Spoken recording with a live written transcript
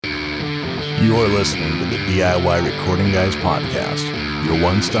You're listening to the DIY Recording Guys podcast, your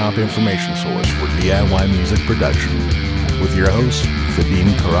one-stop information source for DIY music production, with your hosts,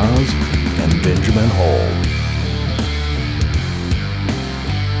 Vadim Karaz and Benjamin Hall.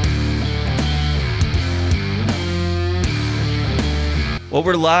 Well,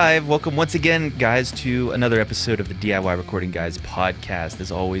 we're live. Welcome once again, guys, to another episode of the DIY Recording Guys podcast.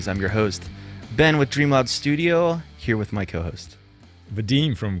 As always, I'm your host, Ben with DreamLoud Studio, here with my co-host,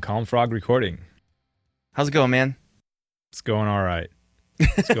 Vadim from Calm Frog Recording. How's it going, man? It's going all right.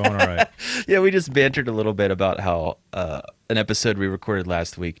 Yeah, we just bantered a little bit about how an episode we recorded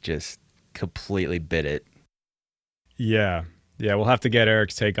last week just completely bit it. Yeah, we'll have to get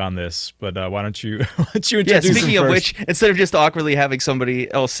Eric's take on this, but why don't you introduce him speaking of first? which, instead of just awkwardly having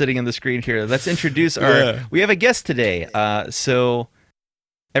somebody else sitting on the screen here, let's introduce we have a guest today. So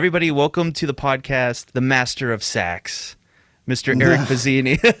everybody, welcome to the podcast, the master of sax, Mr. Eric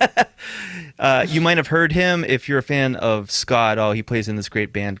Fazzini. You might have heard him if you're a fan of Scott. Oh, he plays in this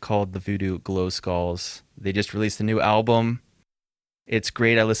great band called the Voodoo Glow Skulls. They just released a new album. It's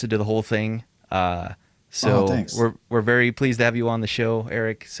great. I listened to the whole thing. Thanks. We're very pleased to have you on the show,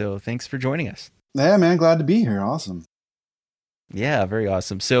 Eric. So thanks for joining us. Yeah, man, glad to be here. Awesome. Yeah, very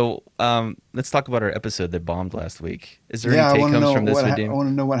awesome. So let's talk about our episode that bombed last week. Is there Yeah, any I want take to comes know from this, what Vadim? I want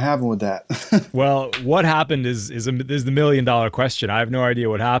to know what happened with that. Well, what happened is the million-dollar question. I have no idea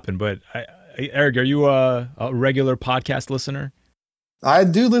what happened, but Eric, are you a regular podcast listener? I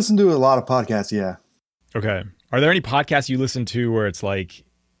do listen to a lot of podcasts. Yeah. Okay. Are there any podcasts you listen to where it's like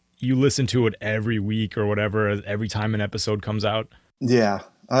you listen to it every week or whatever, every time an episode comes out? Yeah,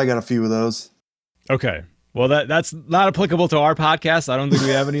 I got a few of those. Okay. Well, that's not applicable to our podcast. I don't think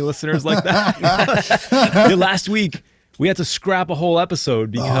we have any listeners like that. Last week, we had to scrap a whole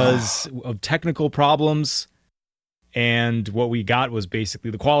episode because of technical problems. And what we got was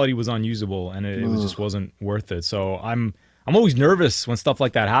basically the quality was unusable and it just wasn't worth it. So I'm always nervous when stuff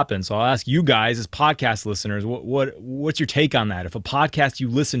like that happens. So I'll ask you guys as podcast listeners, what's your take on that? If a podcast you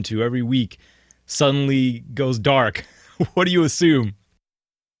listen to every week suddenly goes dark, what do you assume?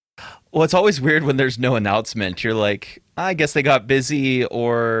 Well, it's always weird when there's no announcement. You're like, I guess they got busy,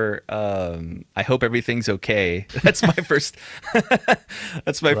 or I hope everything's okay. That's my first.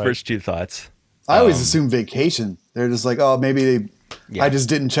 That's my first two thoughts. I always assume vacation. They're just like, oh, maybe I just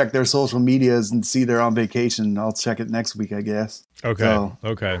didn't check their social medias and see they're on vacation. I'll check it next week, I guess. Okay. So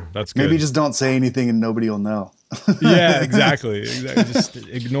Okay. That's good. maybe just don't say anything and nobody will know. Yeah, exactly. Just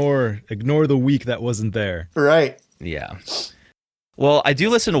ignore the week that wasn't there. Right. Yeah. Well, I do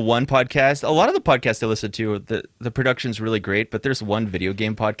listen to one podcast. A lot of the podcasts I listen to, the production's really great, but there's one video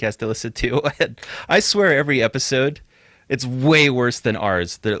game podcast I listen to. I swear every episode, it's way worse than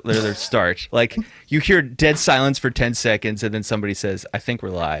ours, their start. Like, you hear dead silence for 10 seconds, and then somebody says, I think we're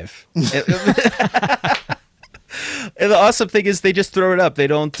live. And the awesome thing is they just throw it up. They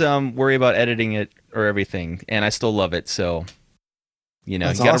don't worry about editing it or everything, and I still love it, so... You know,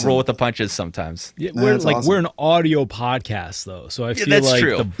 That's you got to awesome. roll with the punches sometimes. Yeah, That's awesome. we're an audio podcast though, so I feel that's like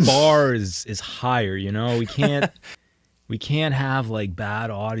true. the bar is higher. You know, we can't have like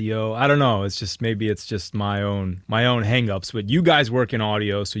bad audio. I don't know. It's just my own hangups. But you guys work in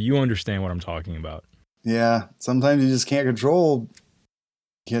audio, so you understand what I'm talking about. Yeah. Sometimes you just can't control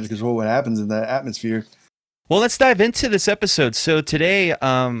what happens in that atmosphere. Well, let's dive into this episode. So today,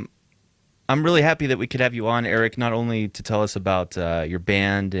 I'm really happy that we could have you on, Eric, not only to tell us about your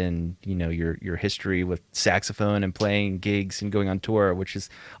band and, you know, your history with saxophone and playing gigs and going on tour, which is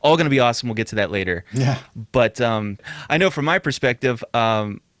all going to be awesome. We'll get to that later. Yeah. But I know from my perspective,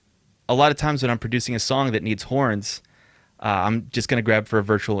 a lot of times when I'm producing a song that needs horns, I'm just going to grab for a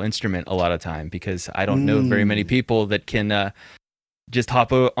virtual instrument a lot of time because I don't know very many people that can just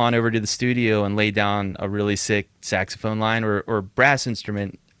hop on over to the studio and lay down a really sick saxophone line or brass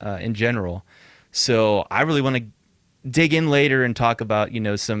instrument in general. So I really want to dig in later and talk about, you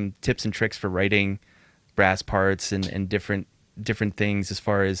know, some tips and tricks for writing brass parts and different things as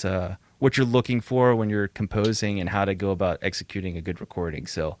far as what you're looking for when you're composing and how to go about executing a good recording.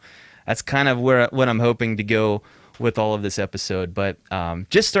 So that's kind of what I'm hoping to go with all of this episode. But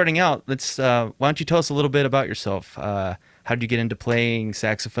just starting out, why don't you tell us a little bit about yourself? How did you get into playing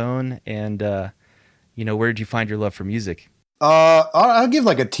saxophone, and you know, where did you find your love for music? I'll give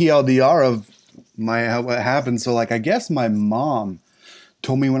like a TLDR of what happened. So like, I guess my mom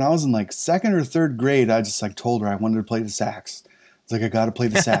told me when I was in like second or third grade, I just like told her I wanted to play the sax. It's like, I got to play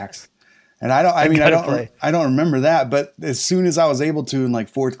the sax. And I don't remember that, but as soon as I was able to in like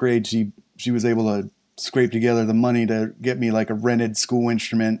fourth grade, she was able to scrape together the money to get me like a rented school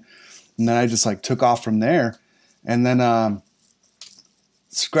instrument. And then I just like took off from there. And then,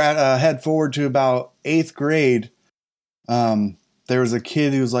 head forward to about 8th grade. There was a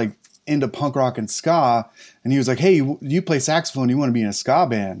kid who was like into punk rock and ska, and he was like, "Hey, you play saxophone? You want to be in a ska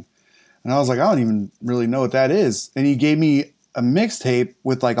band?" And I was like, "I don't even really know what that is." And he gave me a mixtape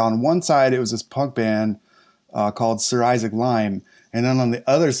with like on one side it was this punk band called Sir Isaac Lime, and then on the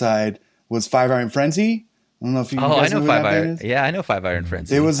other side was Five Iron Frenzy. I don't know if you. Oh, guys I know who Five that band Iron. is. Yeah, I know Five Iron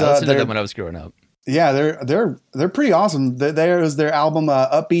Frenzy. It was, I listened to they're- them when I was growing up. Yeah, they're pretty awesome. There was their album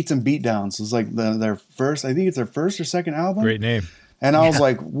Upbeats and Beatdowns. It was like their first. I think it's their first or second album. Great name. And I was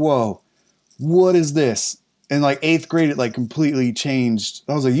like, "Whoa, what is this?" In like 8th grade, it like completely changed.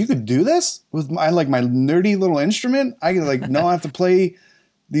 I was like, "You could do this with my nerdy little instrument? I could like not have to play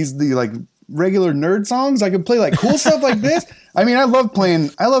the like regular nerd songs. I could play like cool stuff like this." I mean, I love playing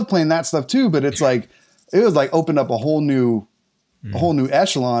that stuff too. But it's like it was like opened up a whole new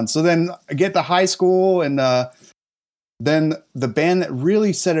echelon. So then I get to high school, and then the band that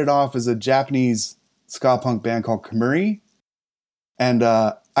really set it off is a Japanese ska punk band called Kamuri. And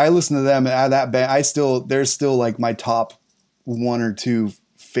I listen to them and that band. They're still like my top 1 or 2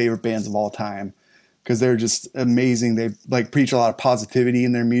 favorite bands of all time because they're just amazing. They like preach a lot of positivity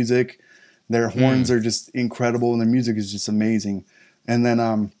in their music. Their horns are just incredible, and their music is just amazing. And then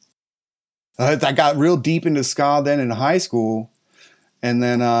I got real deep into ska then in high school, and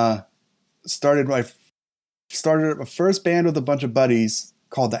then started my first band with a bunch of buddies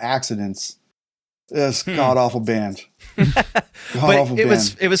called The Accidents. It's a god awful band. But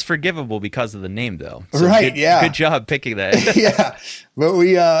it was forgivable because of the name, though. So Right, good, yeah. Good job picking that. Yeah, but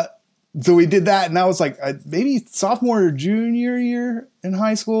we did that, and that was like maybe sophomore or junior year in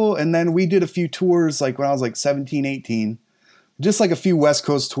high school, and then we did a few tours like when I was like 17, 18. Just like a few West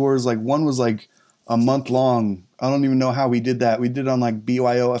Coast tours. Like one was like a month long. I don't even know how we did that. We did it on like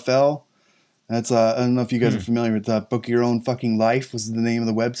BYOFL. That's I don't know if you guys are familiar with Book Your Own Fucking Life was the name of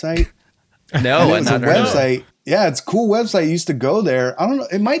the website. No, And it I was a not heard of it. website. Yeah, it's a cool website. You used to go there. I don't know.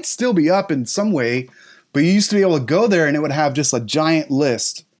 It might still be up in some way, but you used to be able to go there and it would have just a giant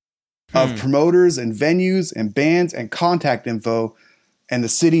list of promoters and venues and bands and contact info and the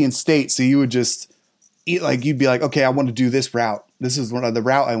city and state. So you would just you'd be like, okay, I want to do this route. This is the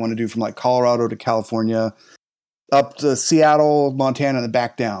route I want to do from like Colorado to California, up to Seattle, Montana, and then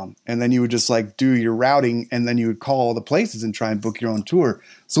back down. And then you would just like do your routing, and then you would call all the places and try and book your own tour.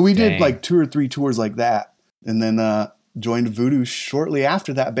 So we did Dang. like 2 or 3 tours like that. And then joined Voodoo shortly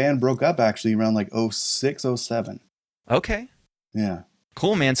after that band broke up, actually around like 06, 07. Okay. Yeah.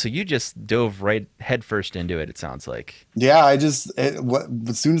 Cool, man. So you just dove right headfirst into it, it sounds like. Yeah, as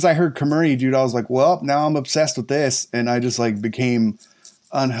soon as I heard Kamuri, dude, I was like, well, now I'm obsessed with this. And I just like became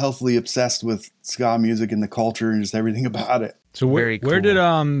unhealthily obsessed with ska music and the culture and just everything about it. So Very where did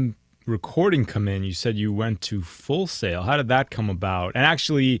cool. recording come in? You said you went to Full Sail. How did that come about? And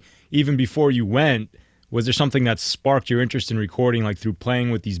actually, even before you went, was there something that sparked your interest in recording, like through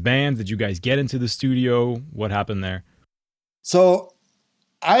playing with these bands? Did you guys get into the studio? What happened there? So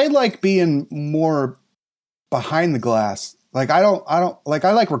I like being more behind the glass. Like I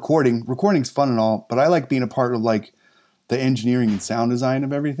like recording. Recording's fun and all, but I like being a part of like the engineering and sound design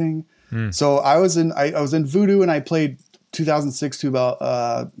of everything. So I was in Voodoo, and I played 2006 to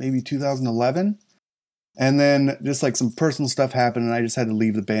about maybe 2011. And then just like some personal stuff happened, and I just had to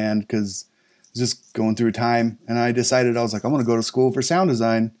leave the band because I was just going through a time. And I decided, I was like, I'm going to go to school for sound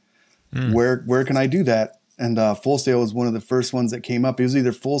design. Where can I do that? And Full Sail was one of the first ones that came up. It was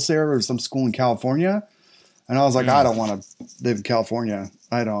either Full Sail or some school in California. And I was like, I don't want to live in California.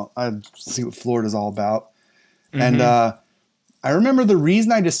 I see what Florida's all about. And I remember the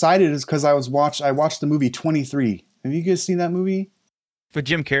reason I decided is because I watched the movie 23. Have you guys seen that movie? For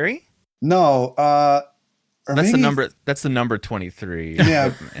Jim Carrey? No. Or That's maybe, the number. That's the number 23.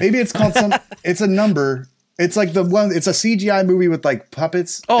 Yeah, maybe it's called some. It's a number. It's like the one. It's a CGI movie with like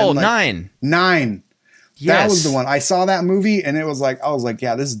puppets. Oh, and, like, 9. 9. Yes. That was the one. I saw that movie, and I was like,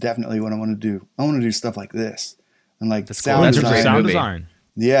 yeah, this is definitely what I want to do. I want to do stuff like this, and like That's cool. sound That's In terms of great sound movie. design.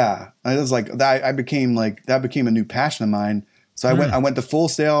 Yeah, I was like that. That became a new passion of mine. So I went to Full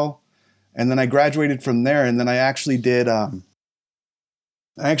Sail, and then I graduated from there, and then I actually did an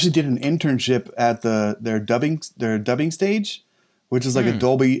internship at their dubbing stage, which is like a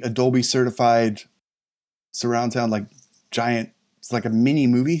Dolby certified surround sound, like giant. It's like a mini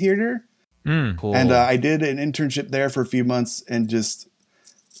movie theater. Cool. And I did an internship there for a few months and just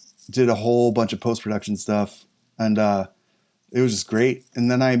did a whole bunch of post-production stuff. And it was just great. And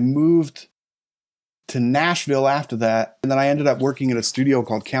then I moved to Nashville after that. And then I ended up working at a studio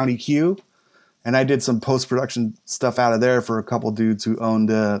called County Q. And I did some post-production stuff out of there for a couple dudes who owned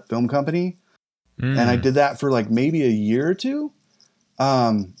a film company. And I did that for like maybe a year or two.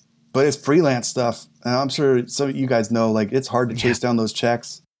 But it's freelance stuff. And I'm sure some of you guys know, like, it's hard to chase down those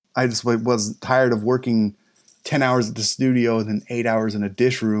checks. I just was tired of working 10 hours at the studio and then 8 hours in a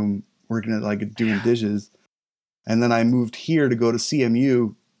dish room working at like doing dishes. And then I moved here to go to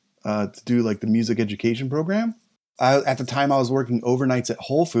CMU to do like the music education program. At the time I was working overnights at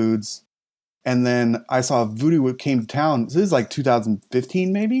Whole Foods. And then I saw Voodoo came to town. This is like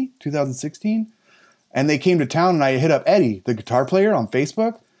 2015, maybe 2016. And they came to town and I hit up Eddie, the guitar player, on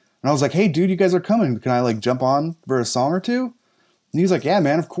Facebook. And I was like, hey, dude, you guys are coming. Can I like jump on for a song or two? And he was like, yeah,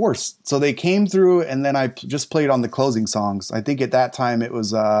 man, of course. So they came through and then I just played on the closing songs. I think at that time it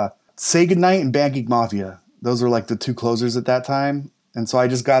was Say Goodnight and Band Geek Mafia. Those were like the two closers at that time. And so I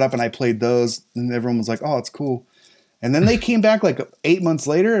just got up and I played those and everyone was like, oh, it's cool. And then they came back like 8 months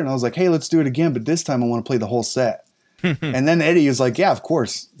later and I was like, hey, let's do it again. But this time I want to play the whole set. And then Eddie was like, yeah, of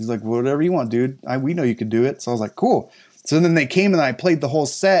course. He's like, whatever you want, dude. We know you can do it. So I was like, cool. So then they came and I played the whole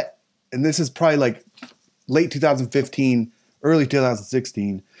set. And this is probably like late 2015, early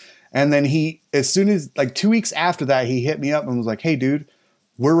 2016. And then he, as soon as like 2 weeks after that, he hit me up and was like, hey, dude,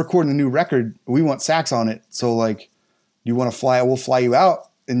 we're recording a new record. We want sax on it. So like, you want to fly? We'll fly you out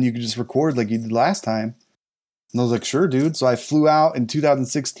and you can just record like you did last time. And I was like, sure, dude. So I flew out in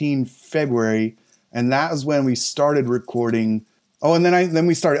 2016, February. And that was when we started recording. Oh, and then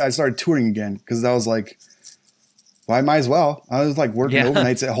I started touring again because I was like, well, I might as well. I was like working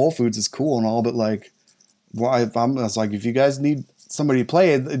overnights at Whole Foods is cool and all, but like, well, I was like, if you guys need somebody to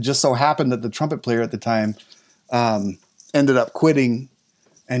play, it just so happened that the trumpet player at the time ended up quitting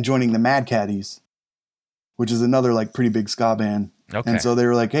and joining the Mad Caddies, which is another like pretty big ska band. Okay. And so they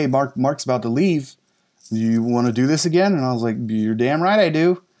were like, hey, Mark's about to leave. You want to do this again? And I was like, you're damn right I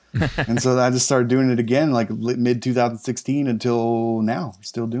do. And so I just started doing it again, like mid 2016 until now. We're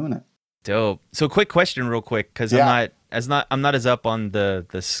still doing it. Dope. So quick question real quick, because I'm not as up on the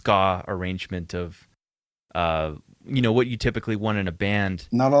ska arrangement of what you typically want in a band.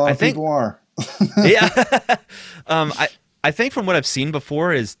 Not a lot of people are. Yeah. I think from what I've seen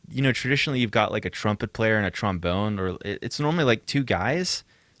before is, traditionally you've got like a trumpet player and a trombone, or it's normally like two guys.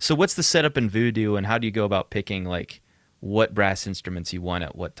 So what's the setup in Voodoo and how do you go about picking like what brass instruments you want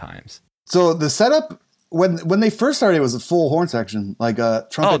at what times? So the setup when they first started, it was a full horn section, like a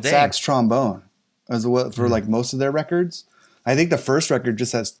trumpet, sax, trombone, as well for like most of their records. I think the first record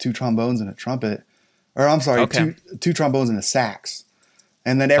just has two trombones and a trumpet, or I'm sorry, two trombones and a sax,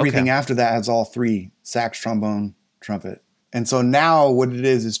 and then everything after that has all three: sax, trombone, trumpet. And so now what it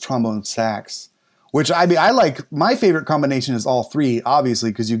is trombone, sax, which I mean I like. My favorite combination is all three,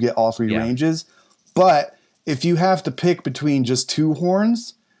 obviously, because you get all three ranges. But if you have to pick between just two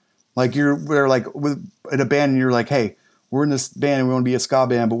horns, like we're like in a band and you're like, hey, we're in this band and we want to be a ska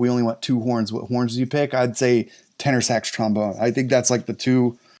band, but we only want two horns. What horns do you pick? I'd say tenor, sax, trombone. I think that's like the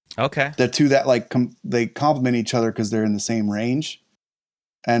two that like they complement each other because they're in the same range.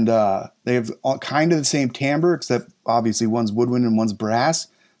 And they have kind of the same timbre, except obviously one's woodwind and one's brass.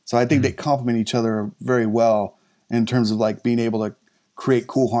 So I think they complement each other very well in terms of like being able to create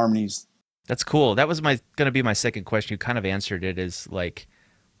cool harmonies. That's cool. That was going to be my second question. You kind of answered it, is like,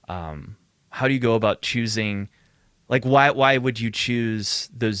 how do you go about choosing, like, why would you choose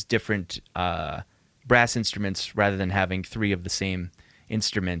those different brass instruments rather than having three of the same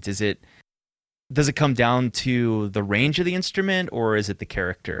instrument? Does it come down to the range of the instrument, or is it the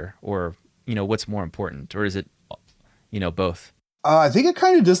character, or, what's more important, or is it, both? I think it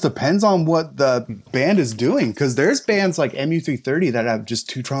kind of just depends on what the band is doing, because there's bands like MU330 that have just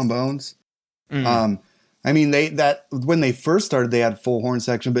two trombones. I mean, when they first started, they had full horn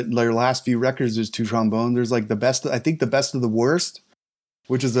section, but their last few records, there's two trombones. There's like the best of the worst,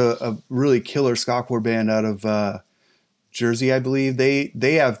 which is a really killer ska-core band out of Jersey, I believe.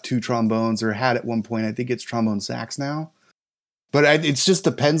 They have two trombones, or had at one point. I think it's trombone sax now. But it just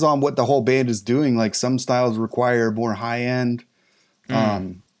depends on what the whole band is doing. Like some styles require more high end.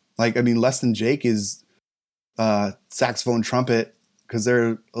 Less Than Jake is saxophone, trumpet. Because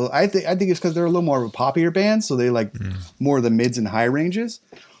I think it's because they're a little more of a poppier band, so they like more of the mids and high ranges.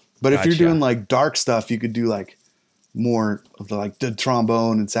 But if you're doing like dark stuff, you could do like more of the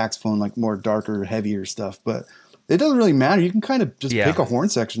trombone and saxophone, like more darker, heavier stuff. But it doesn't really matter. You can kind of just pick a horn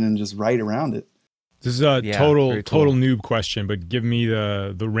section and just write around it. This is a total noob question, but give me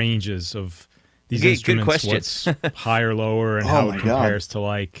the ranges of these instruments. What's higher, lower, and how it compares to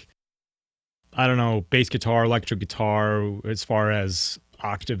like, I don't know, bass guitar, electric guitar, as far as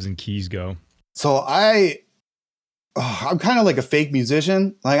octaves and keys go. So I'm kind of like a fake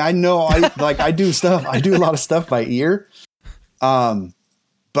musician. Like I know I do stuff. I do a lot of stuff by ear.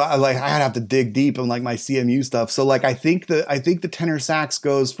 but like I'd have to dig deep in like my CMU stuff. So like I think the tenor sax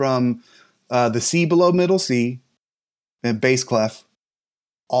goes from the C below middle C and bass clef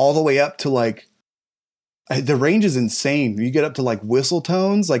all the way up to like the range is insane. You get up to like whistle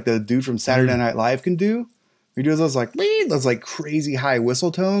tones, like the dude from Saturday Night Live can do. He does those like crazy high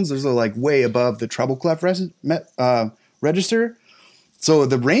whistle tones. Those are like way above the treble clef register. So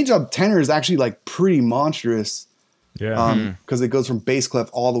the range of tenor is actually like pretty monstrous. Yeah. Because it goes from bass clef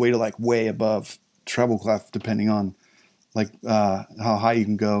all the way to like way above treble clef, depending on like how high you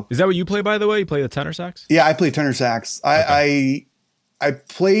can go. Is that what you play, by the way? You play the tenor sax? Yeah, I play tenor sax. I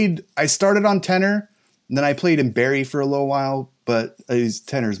started on tenor, and then I played in Barry for a little while, but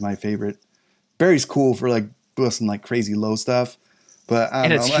tenor's my favorite. Barry's cool for like busting like crazy low stuff, but I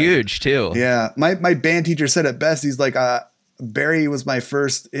don't it's huge too. Yeah, my band teacher said it best. He's like, Barry was my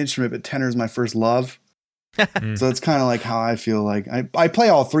first instrument, but tenor is my first love. So it's kind of like how I feel. Like I play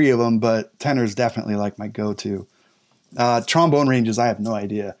all three of them, but tenor is definitely like my go-to. Trombone ranges, I have no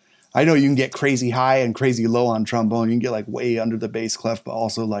idea. I know you can get crazy high and crazy low on trombone. You can get like way under the bass clef, but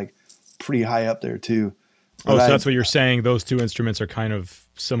also like pretty high up there too. So that's what you're saying. Those two instruments are kind of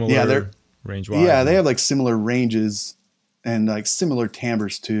similar. Yeah, they're range-wise. Yeah, they have like similar ranges and like similar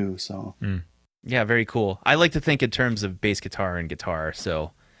timbres too. So Yeah, very cool. I like to think in terms of bass guitar and guitar,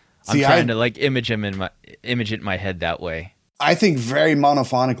 so I'm trying to like image it in my head that way. I think very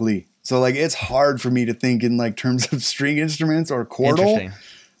monophonically. So like it's hard for me to think in like terms of string instruments or chordal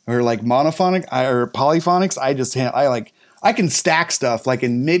or like monophonic or polyphonics. I can stack stuff like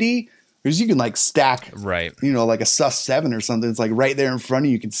in MIDI, because you can like stack, right? You know, like a sus7 or something. It's like right there in front of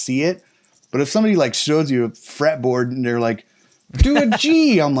you, you can see it. But if somebody like shows you a fretboard and they're like, do a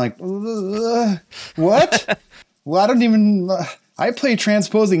G, I'm like, what? Well, I don't even. I play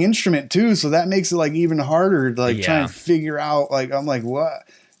transposing instrument too, so that makes it like even harder to like try and figure out. Like I'm like, what?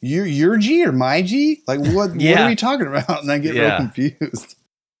 Your G or my G? Like what? What are we talking about? And I get real confused.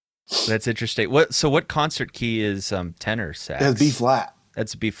 That's interesting. So what concert key is tenor sax? That's B flat.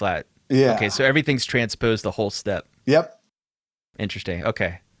 That's B flat. Yeah. Okay, so everything's transposed the whole step. Yep. Interesting.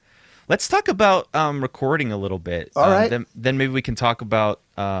 Okay. Let's talk about recording a little bit. All right. Then maybe we can talk about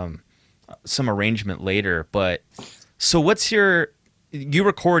some arrangement later. But so you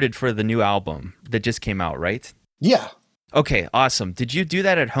recorded for the new album that just came out, right? Yeah. Okay, awesome. Did you do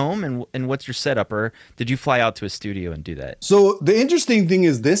that at home, and what's your setup, or did you fly out to a studio and do that? So the interesting thing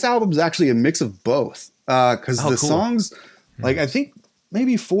is this album is actually a mix of both, because songs, like I think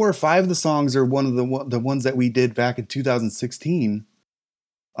maybe 4 or 5 of the songs are one of the ones that we did back in 2016,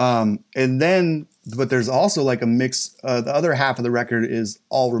 and then but there's also like a mix. The other half of the record is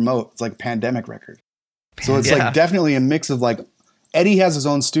all remote. It's like a pandemic record, so it's like definitely a mix of like Eddie has his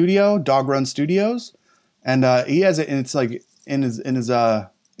own studio, Dog Run Studios. And he has it, and it's like in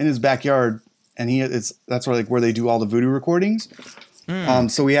his backyard, and that's where they do all the voodoo recordings.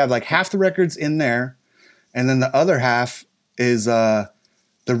 So we have like half the records in there, and then the other half is the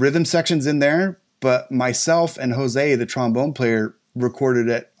rhythm sections in there. But myself and Jose, the trombone player, recorded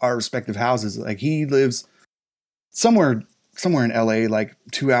at our respective houses. Like he lives somewhere in LA, like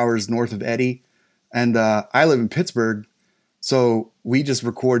 2 hours north of Eddie, and I live in Pittsburgh, so we just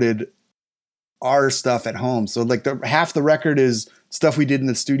recorded our stuff at home. So like half the record is stuff we did in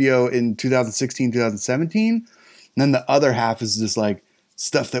the studio in 2016, 2017. And then the other half is just like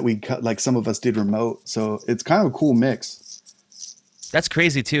stuff that we cut, like some of us did remote. So it's kind of a cool mix. That's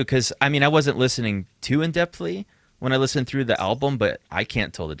crazy too. Cause I mean, I wasn't listening too in-depthly when I listened through the album, but I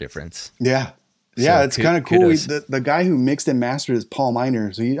can't tell the difference. Yeah. Yeah. So it's kind of cool. The guy who mixed and mastered is Paul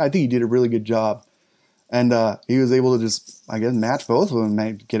Miner. So I think he did a really good job. And he was able to just, I guess, match both of them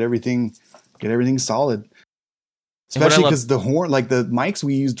and get everything solid. Especially because the horn, like the mics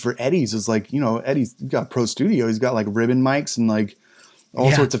we used for Eddie's is like, Eddie's got Pro Studio. He's got like ribbon mics and like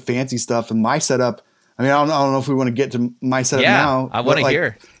all sorts of fancy stuff. And my setup, I mean, I don't know if we want to get to my setup now. I want to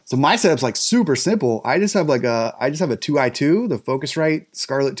hear. So my setup's like super simple. I just have a 2i2, the Focusrite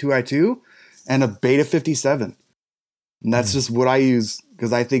Scarlett 2i2, and a Beta 57. And that's just what I use,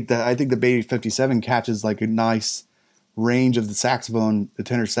 because I think the Beta 57 catches like a nice range of the saxophone, the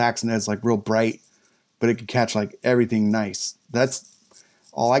tenor sax, and it's like real bright, but it can catch like everything nice. That's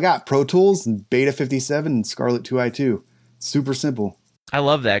all I got. Pro Tools and Beta 57 and Scarlett 2i2. Super simple. I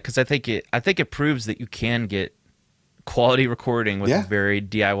love that, because I think it proves that you can get quality recording with a very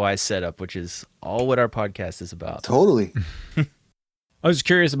DIY setup, which is all what our podcast is about. Totally. I was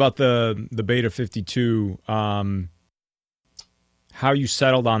curious about the Beta 52. How you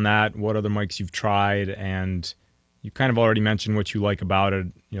settled on that, what other mics you've tried, and you kind of already mentioned what you like about it,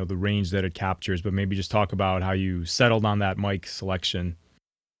 the range that it captures, but maybe just talk about how you settled on that mic selection.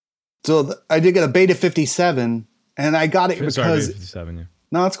 So I did get a Beta 57, and I got it because Sorry, 57, yeah.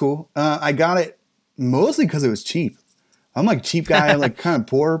 no, it's cool. I got it mostly because it was cheap. I'm like a cheap guy, like kind of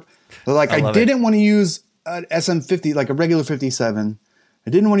poor. But like I didn't want to use an SM50, like a regular 57. I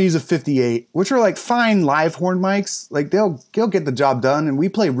didn't want to use a 58, which are like fine live horn mics. Like they'll get the job done, and we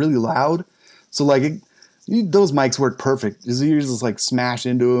play really loud. So like those mics work perfect. You just like smash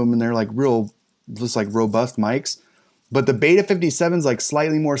into them, and they're like real, just like robust mics. But the Beta 57 is like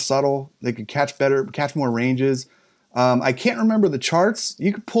slightly more subtle. They could catch more ranges. I can't remember the charts.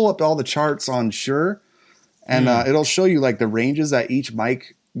 You could pull up all the charts on Shure, and it'll show you like the ranges that each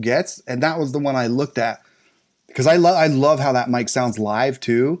mic gets. And that was the one I looked at because I love how that mic sounds live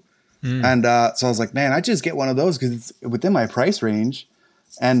too. And so I was like, man, I just get one of those because it's within my price range.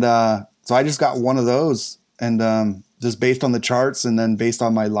 And so I just got one of those, and just based on the charts and then based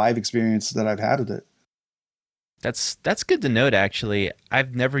on my live experience that I've had with it. That's good to note, actually.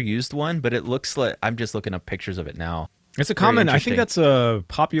 I've never used one, but it looks like I'm just looking up pictures of it now. It's a common. I think that's a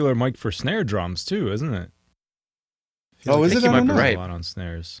popular mic for snare drums too, isn't it? Is it? You might be right. A lot on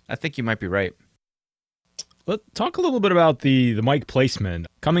snares. I think you might be right. Let's talk a little bit about the mic placement.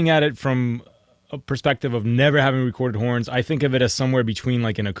 Coming at it from a perspective of never having recorded horns, I think of it as somewhere between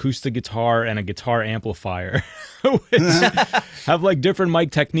like an acoustic guitar and a guitar amplifier, which have like different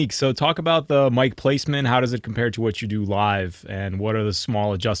mic techniques. So talk about the mic placement. How does it compare to what you do live, and what are the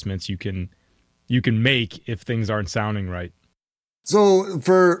small adjustments you can make if things aren't sounding right? So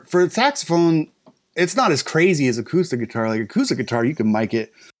for saxophone, it's not as crazy as acoustic guitar. Like acoustic guitar, you can mic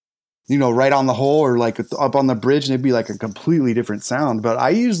it, right on the hole or like up on the bridge, and it'd be like a completely different sound. But I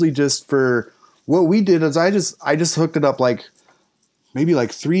usually just what we did is I just hooked it up like maybe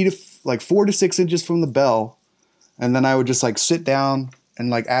like 4 to 6 inches from the bell, and then I would just like sit down and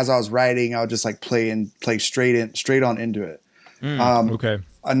like as I was writing, I would just like play straight on into it. Okay.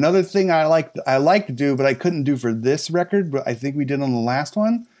 Another thing I like to do, but I couldn't do for this record, but I think we did on the last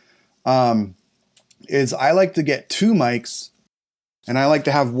one, is I like to get 2 mics, and I like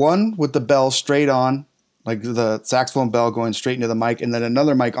to have one with the bell straight on, like the saxophone bell going straight into the mic, and then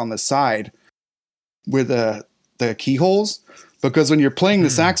another mic on the side with the keyholes, because when you're playing the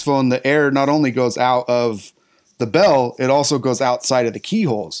saxophone, the air not only goes out of the bell, it also goes outside of the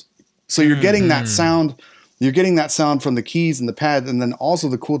keyholes. So you're getting that sound. You're getting that sound from the keys and the pad, and then also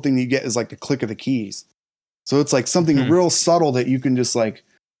the cool thing you get is like the click of the keys. So it's like something real subtle that you can just like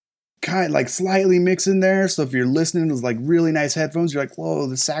kind of like slightly mix in there. So if you're listening to like really nice headphones, you're like, whoa,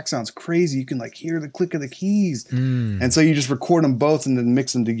 the sax sounds crazy. You can like hear the click of the keys. And so you just record them both and then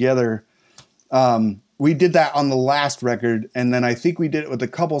mix them together. We did that on the last record, and then I think we did it with a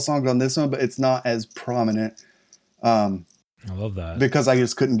couple of songs on this one, but it's not as prominent. I love that. Because I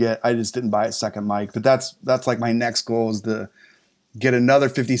just didn't buy a second mic. But that's like my next goal is to get another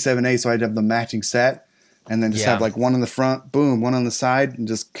 57A so I'd have the matching set, and then just have like one in the front, boom, one on the side, and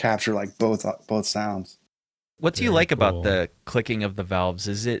just capture like both sounds. What do you like about the clicking of the valves?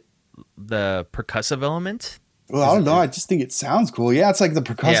 Is it the percussive element? Well, I don't know. I just think it sounds cool. Yeah, it's like the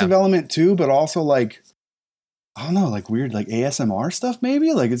percussive element too, but also like, I don't know, like weird, like ASMR stuff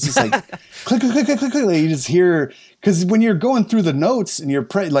maybe. Like it's just like click, click, click, click, click, click. Like you just hear, because when you're going through the notes and you're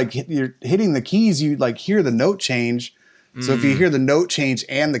you're hitting the keys, you like hear the note change. So if you hear the note change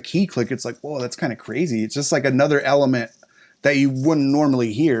and the key click, it's like, whoa, that's kind of crazy. It's just like another element that you wouldn't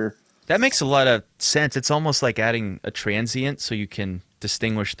normally hear. That makes a lot of sense. It's almost like adding a transient so you can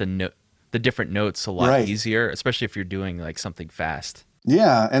distinguish the different notes a lot easier, especially if you're doing like something fast.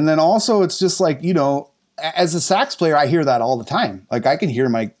 Yeah. And then also it's just like, as a sax player, I hear that all the time. Like I can hear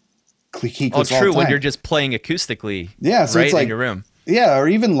my key clicks all the time. When you're just playing acoustically so right it's like, in your room. Yeah, or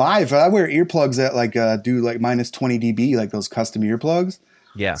even live. I wear earplugs that like do like minus 20 dB, like those custom earplugs.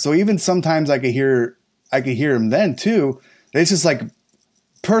 Yeah. So even sometimes I could hear them then too. It's just like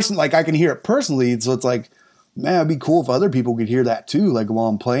like I can hear it personally. So it's like, man, it'd be cool if other people could hear that too, like while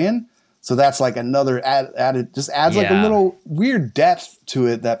I'm playing. So that's like another added, just adds like a little weird depth to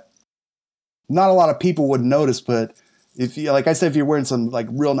it that not a lot of people would notice. But if you, like I said, if you're wearing some like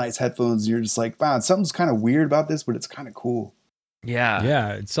real nice headphones, you're just like, wow, something's kind of weird about this, but it's kind of cool. Yeah.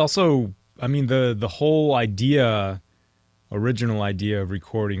 Yeah. It's also, I mean, the whole original idea of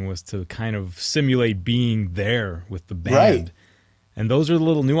recording was to kind of simulate being there with the band. Right. And those are the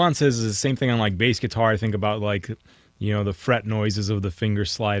little nuances. It's the same thing on like bass guitar. I think about like, the fret noises of the finger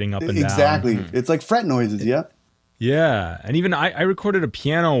sliding up and down. Exactly. It's like fret noises. Yeah. Yeah. And even I recorded a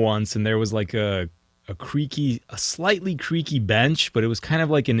piano once, and there was like a slightly creaky bench, but it was kind of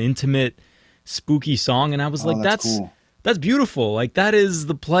like an intimate, spooky song. And I was like, that's cool. That's beautiful. Like that is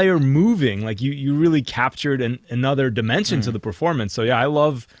the player moving. Like you really captured another dimension to the performance. So yeah, I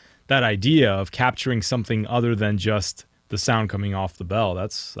love that idea of capturing something other than just the sound coming off the bell.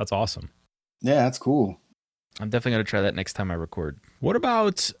 That's awesome. Yeah, that's cool. I'm definitely going to try that next time I record. What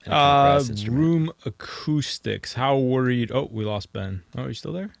about And a brass instrument. room acoustics? How worried? Oh, we lost Ben. Oh, are you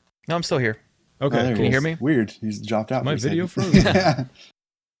still there? No, I'm still here. Okay, Oh, there Can he you hear is. me? Weird. He's dropped out. My for a video second. froze. Yeah.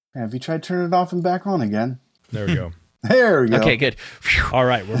 Have you tried turning it off and back on again? There we go. There we go. Okay, good. Phew. All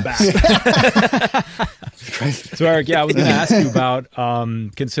right, we're back. So Eric, I was going to ask you about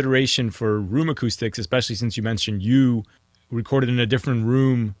consideration for room acoustics, especially since you mentioned you recorded in a different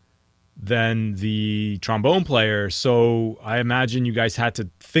room than the trombone player. So I imagine you guys had to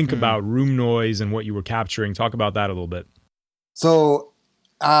think about room noise and what you were capturing. Talk about that a little bit. So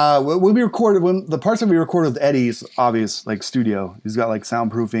when we recorded, when the parts that we recorded with Eddie's obvious, like studio, he's got like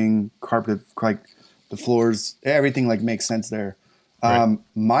soundproofing, carpet, like the floors, everything like makes sense there. Right.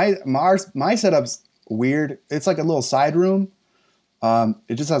 My setup's weird. It's like a little side room.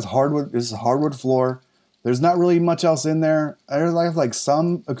 It just has hardwood. It's a hardwood floor. There's not really much else in there. I have like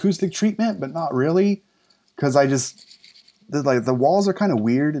some acoustic treatment, but not really, because the walls are kind of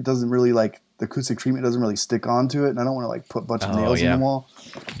weird. It doesn't really like the acoustic treatment doesn't really stick onto it, and I don't want to like put a bunch of nails in the wall.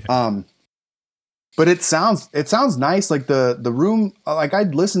 Yeah. But it sounds nice. Like the room, like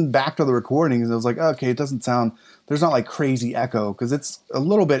I'd listened back to the recordings and I was like, okay, it doesn't sound, there's not like crazy echo because it's a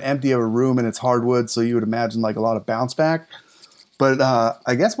little bit empty of a room and it's hardwood. So you would imagine like a lot of bounce back. But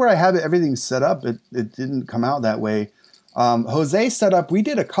I guess where I have everything set up, it didn't come out that way. Jose set up, we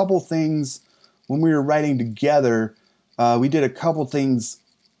did a couple things when we were writing together. We did a couple things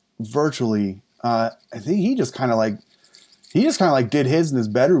virtually. I think he just kind of like did his in his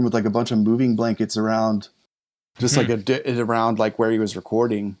bedroom with like a bunch of moving blankets around, just like around like where he was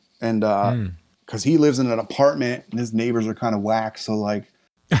recording. And because he lives in an apartment and his neighbors are kind of whack, so like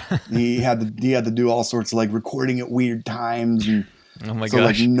he had to do all sorts of like recording at weird times, and Oh my so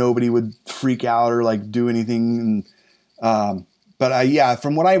gosh. like nobody would freak out or like do anything. And from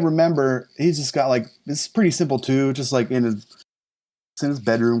what I remember, he's just got like, it's pretty simple too, just like in his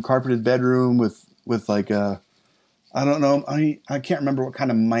bedroom, carpeted bedroom with like a, I don't know. I can't remember what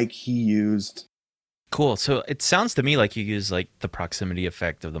kind of mic he used. Cool. So it sounds to me like you use like the proximity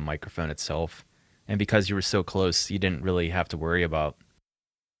effect of the microphone itself. And because you were so close, you didn't really have to worry about,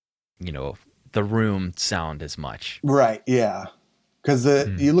 the room sound as much. Right. Yeah. Because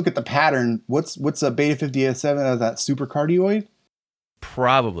you look at the pattern. What's a Beta 58.7 of that super cardioid?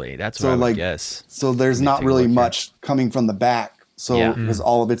 Probably. That's So, what I would like, guess. So there's Let me not take a really look here. much coming from the back. So Yeah. because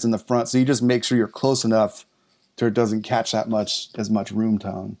all of it's in the front. So you just make sure you're close enough to it doesn't catch as much room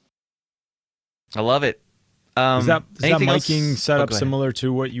tone. I love it. Is that anything else? miking setup go ahead. similar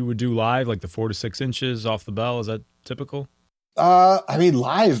to what you would do live, like the 4 to 6 inches off the bell? Is that typical? I mean,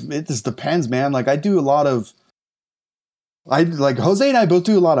 live, it just depends, man. Like Jose and I both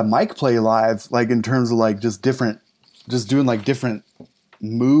do a lot of mic play live, like in terms of like just doing like different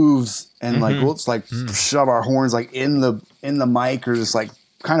moves and like we'll just like shove our horns like in the mic or just like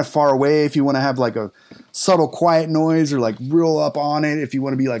kind of far away if you want to have like a subtle quiet noise, or like real up on it if you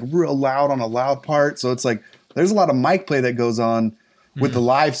want to be like real loud on a loud part. So it's like there's a lot of mic play that goes on with the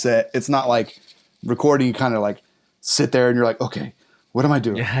live set. It's not like recording, you kind of like sit there and you're like, okay, what am I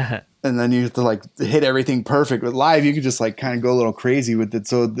doing? Yeah. And then you have to like hit everything perfect. With live, you could just like kind of go a little crazy with it.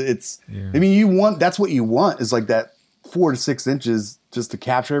 So it's, I mean, that's what you want is like that 4 to 6 inches just to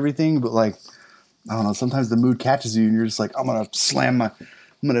capture everything. But like, I don't know, sometimes the mood catches you and you're just like, I'm going to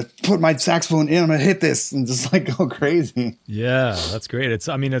put my saxophone in, I'm going to hit this and just like go crazy. Yeah, that's great. It's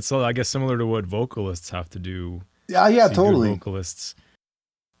I guess similar to what vocalists have to do. Yeah, See good totally. vocalists.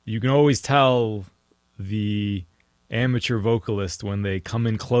 You can always tell the amateur vocalist when they come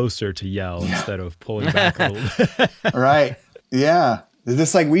in closer to yell instead of pulling back a little bit. Right. Yeah. It's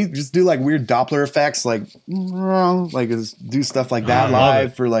just like we just do like weird Doppler effects, like just do stuff like that I love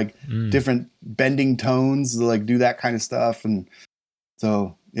live it. for like different bending tones, like do that kind of stuff. And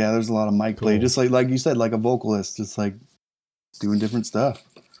so, yeah, there's a lot of mic play, Cool. just like you said, like a vocalist, just like doing different stuff.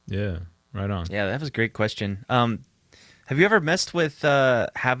 Yeah, right on. Yeah, that was a great question. Have you ever messed with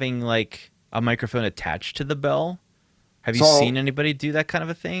having like a microphone attached to the bell? Have you So- seen anybody do that kind of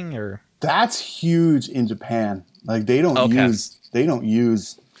a thing? Or That's huge in Japan. Like they don't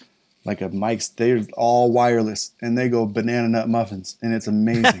use like a mic. They're all wireless and they go banana nut muffins and it's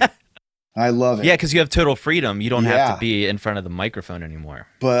amazing. I love it. yeah, because you have total freedom. You don't have Yeah. to be in front of the microphone anymore.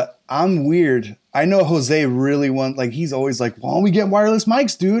 But I'm weird. I know Jose really he's always like, why don't we get wireless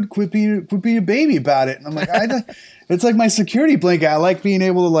mics, dude? Quit being a baby about it. And I'm like, it's like my security blanket. I like being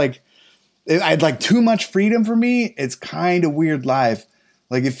able to I'd like too much freedom for me. It's kind of weird live.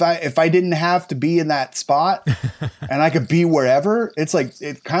 Like if I didn't have to be in that spot and I could be wherever, it's like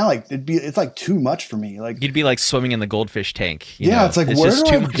it's like too much for me. Like You'd be like swimming in the goldfish tank. It's like, where do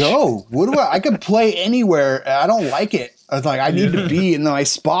I go? I could play anywhere. I don't like it. I was like, I need to be in my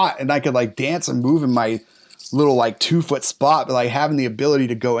spot, and I could like dance and move in my little like 2-foot spot, but like having the ability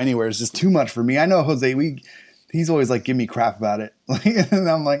to go anywhere is just too much for me. I know Jose, he's always like, give me crap about it. And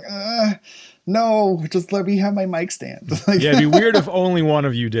I'm like, no, just let me have my mic stand. Yeah, it'd be weird if only one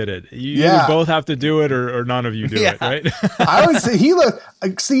of you did it. You either both have to do it or none of you do it, right? I always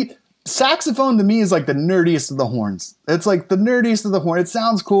say saxophone to me is like the nerdiest of the horns. It's like the nerdiest of the horn. It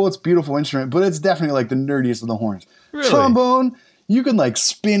sounds cool. It's a beautiful instrument, but it's definitely like the nerdiest of the horns. Really? Trombone, you can like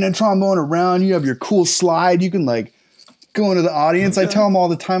spin a trombone around. You have your cool slide. You can like go into the audience. Okay. I tell them all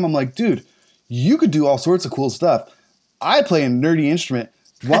the time, I'm like, dude, you could do all sorts of cool stuff. I play a nerdy instrument.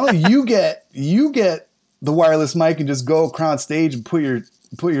 Why don't you get the wireless mic and just go across stage and put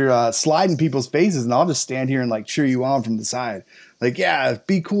your slide in people's faces, and I'll just stand here and like cheer you on from the side. Like, yeah,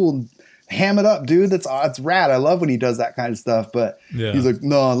 be cool, ham it up, dude. It's rad. I love when he does that kind of stuff. But he's like,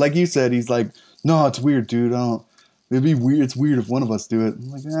 no, like you said, he's like, no, it's weird, dude. It'd be weird. It's weird if one of us do it.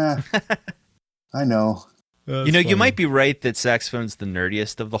 I'm like, I know. That's funny. You might be right that saxophone's the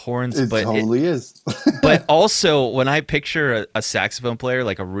nerdiest of the horns. It totally is. But also, when I picture a saxophone player,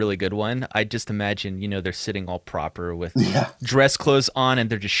 like a really good one, I just imagine, they're sitting all proper with dress clothes on, and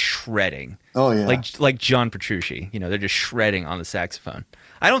they're just shredding. Oh, yeah. Like John Petrucci, they're just shredding on the saxophone.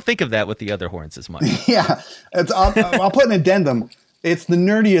 I don't think of that with the other horns as much. Yeah. I'll put an addendum. It's the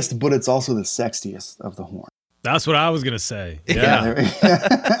nerdiest, but it's also the sexiest of the horn. That's what I was going to say. Yeah.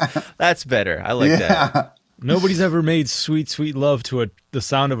 That's better. I like that. Nobody's ever made sweet, sweet love to the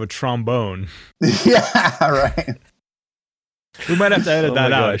sound of a trombone. Yeah, right. We might have to edit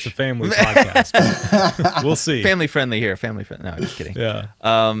that out. It's a family podcast. We'll see. Family friendly here. Family friendly. No, I'm just kidding. Yeah.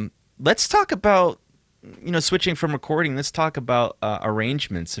 Let's talk about, switching from recording, let's talk about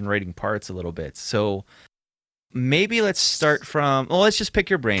arrangements and writing parts a little bit. So maybe let's start from, let's just pick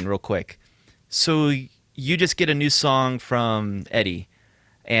your brain real quick. So you just get a new song from Eddie.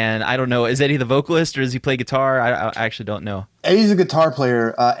 And I don't know, is Eddie the vocalist or does he play guitar? I actually don't know. Eddie's a guitar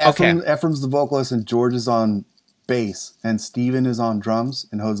player. Ephraim's the vocalist, and George is on bass, and Steven is on drums,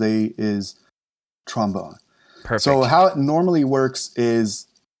 and Jose is trombone. Perfect. So how it normally works is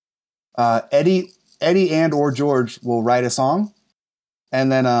Eddie and or George will write a song,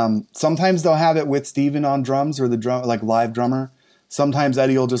 and then sometimes they'll have it with Steven on drums or the live drummer. Sometimes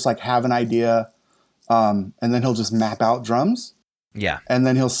Eddie will just like have an idea, and then he'll just map out drums. Yeah. And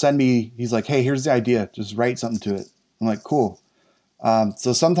then he'll send me, he's like, hey, here's the idea. Just write something to it. I'm like, cool.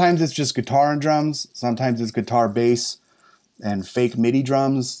 So sometimes it's just guitar and drums. Sometimes it's guitar, bass, and fake MIDI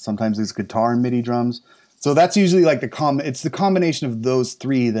drums. Sometimes it's guitar and MIDI drums. So that's usually like it's the combination of those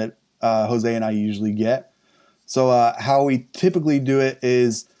three that Jose and I usually get. So how we typically do it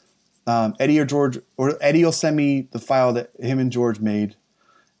is Eddie will send me the file that him and George made.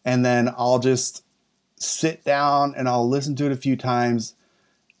 And then I'll just sit down and I'll listen to it a few times.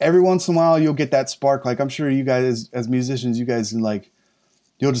 Every once in a while you'll get that spark. Like I'm sure you guys as musicians, you guys can like,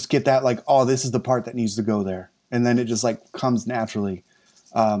 you'll just get that like, oh, this is the part that needs to go there. And then it just like comes naturally.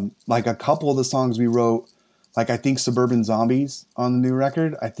 Like a couple of the songs we wrote, like I think Suburban Zombies on the new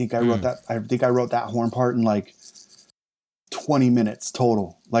record. I think I wrote that horn part in like 20 minutes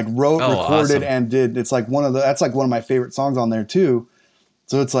total. Like recorded awesome. And did. It's like that's like one of my favorite songs on there too.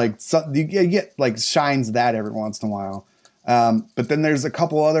 So it's like you get like shines that every once in a while. But then there's a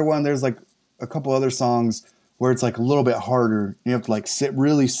couple other songs where it's like a little bit harder. You have to like sit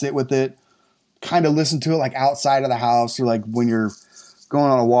with it, kind of listen to it like outside of the house, or like when you're going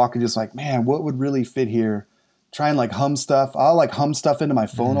on a walk and just like, man, what would really fit here? Try and like hum stuff. I'll like hum stuff into my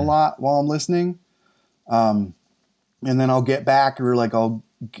phone a lot while I'm listening. And then I'll get back, or like I'll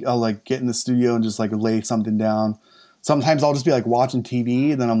like get in the studio and just like lay something down. Sometimes I'll just be like watching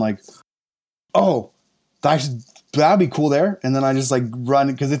TV, and then I'm like, oh, that'd be cool there. And then I just like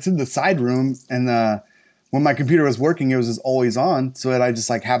run, because it's in the side room. And when my computer was working, it was just always on. So that I just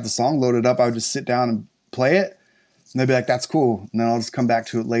like have the song loaded up. I would just sit down and play it. And they'd be like, that's cool. And then I'll just come back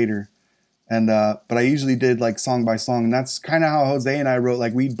to it later. And but I usually did like song by song. And that's kind of how Jose and I wrote.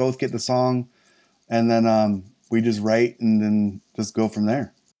 Like we'd both get the song, and then we just write and then just go from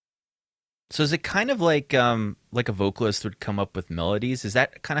there. So is it kind of like a vocalist would come up with melodies? Is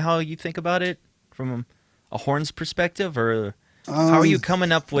that kind of how you think about it from a horns perspective, or how are you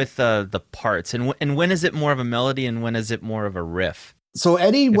coming up with the parts? And when is it more of a melody, and when is it more of a riff? So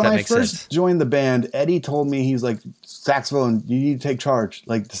Eddie, when I first joined the band, Eddie told me, he's like, saxophone, you need to take charge.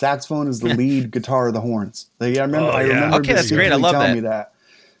 Like the saxophone is the lead guitar of the horns. Like I remember Okay, that's great. I love that. Me that.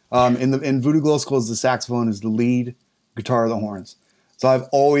 In Voodoo Glow Skulls, the saxophone is the lead, guitar are the horns. So I've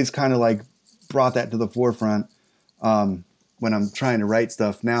always kind of like brought that to the forefront when I'm trying to write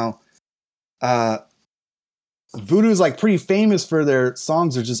stuff. Now, Voodoo's like pretty famous for their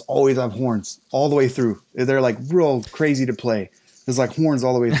songs that just always have horns all the way through. They're like real crazy to play. There's like horns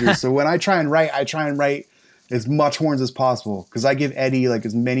all the way through. So when I try and write as much horns as possible because I give Eddie like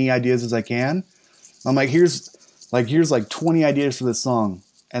as many ideas as I can. I'm like, here's like 20 ideas for this song.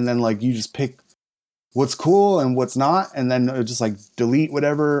 And then like you just pick what's cool and what's not. And then just like delete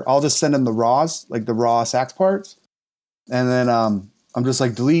whatever. I'll just send him the raws, like the raw sax parts. And then I'm just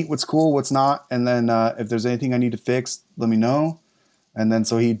like delete what's cool, what's not. And then if there's anything I need to fix, let me know. And then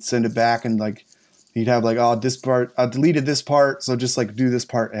so he'd send it back and like he'd have like, oh, this part, I deleted this part. So just like do this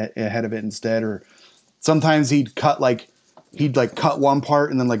part ahead of it instead. Or sometimes he'd cut one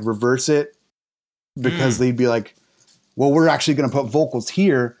part and then like reverse it because they'd be like, well, we're actually going to put vocals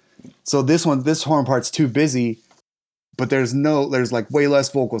here. So this horn part's too busy, but there's like way less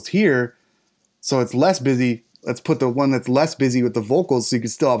vocals here. So it's less busy. Let's put the one that's less busy with the vocals so you can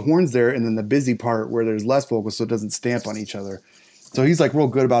still have horns there. And then the busy part where there's less vocals so it doesn't stamp on each other. So he's like real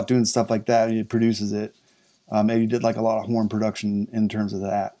good about doing stuff like that. And he produces it. And he did like a lot of horn production in terms of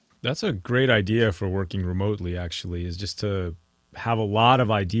that. That's a great idea for working remotely, actually, is just to have a lot of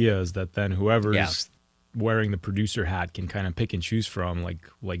ideas that then whoever's wearing the producer hat can kind of pick and choose from,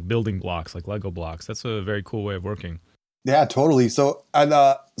 like building blocks, like Lego blocks. That's a very cool way of working. Yeah, totally. So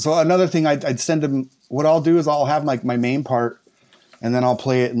another thing I'd send him, what I'll do is I'll have like my main part and then I'll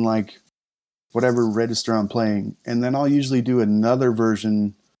play it in like whatever register I'm playing. And then I'll usually do another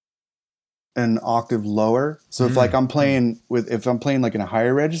version an octave lower. So if like I'm playing like in a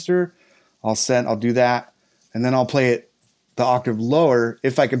higher register, I'll do that. And then I'll play it the octave lower.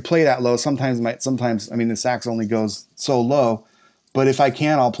 If I can play that low, sometimes I mean, the sax only goes so low, but if I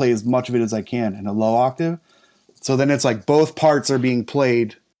can, I'll play as much of it as I can in a low octave. So then it's like both parts are being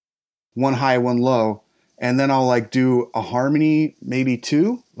played, one high, one low. And then I'll like do a harmony, maybe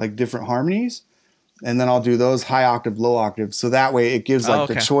two, like different harmonies. And then I'll do those high octave, low octave. So that way it gives like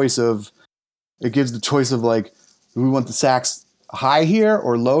the choice of like, do we want the sax high here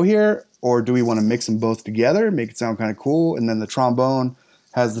or low here? Or do we want to mix them both together, make it sound kind of cool? And then the trombone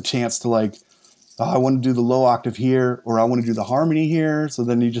has the chance to like, oh, I want to do the low octave here, or I want to do the harmony here. So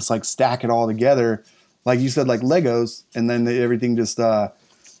then you just like stack it all together. Like you said, like Legos, and then everything just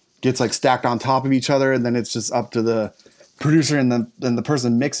gets like stacked on top of each other. And then it's just up to the producer and then the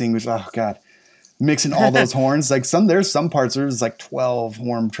person mixing, which, oh God, mixing all those horns. Like there's some parts where there's like 12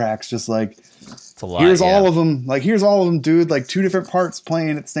 horn tracks, just like, it's a lot, here's all of them. Like, here's all of them, dude. Like 2 different parts playing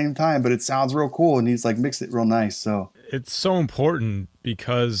at the same time, but it sounds real cool. And he's like mixed it real nice. So it's so important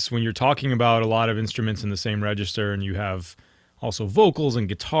because when you're talking about a lot of instruments in the same register and you have also vocals and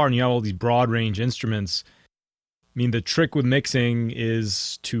guitar and you have all these broad range instruments, I mean, the trick with mixing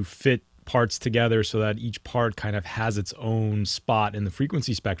is to fit parts together so that each part kind of has its own spot in the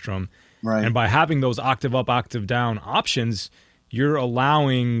frequency spectrum. Right. And by having those octave up, octave down options, you're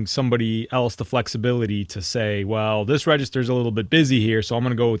allowing somebody else the flexibility to say, well, this register's a little bit busy here, so I'm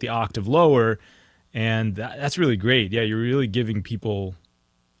going to go with the octave lower. And that's really great. Yeah, you're really giving people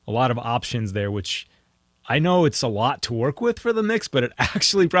a lot of options there, which I know it's a lot to work with for the mix, but it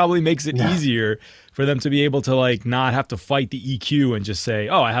actually probably makes it easier for them to be able to like not have to fight the EQ and just say,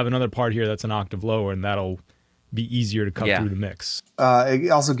 oh, I have another part here that's an octave lower, and that'll be easier to cut through the mix. It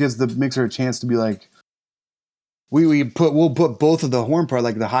also gives the mixer a chance to be like, we'll put both of the horn part,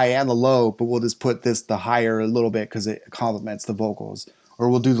 like the high and the low, but we'll just put the higher a little bit because it complements the vocals, or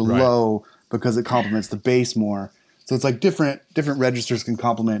we'll do the low because it complements the bass more. So it's like different registers can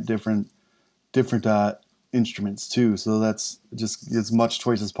complement different instruments too. So that's just as much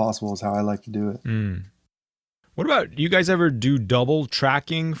choice as possible is how I like to do it. What about, do you guys ever do double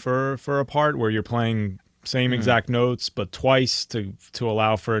tracking for a part where you're playing same exact notes but twice to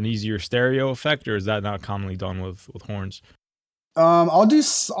allow for an easier stereo effect, or is that not commonly done with horns? I'll do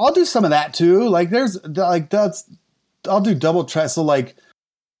some of that too. Like I'll do double track. So like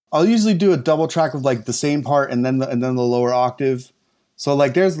I'll usually do a double track of like the same part and then the lower octave. So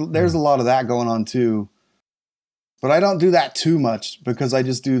like there's a lot of that going on too. But I don't do that too much because I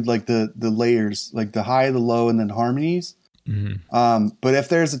just do like the layers, like the high, the low, and then harmonies. But if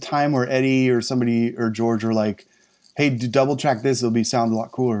there's a time where Eddie or somebody or George are like, hey, do double track this, it'll sound a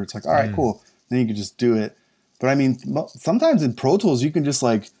lot cooler. It's like, all right, cool. Then you can just do it. But I mean, sometimes in Pro Tools, you can just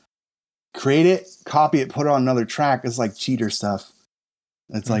like create it, copy it, put it on another track. It's like cheater stuff.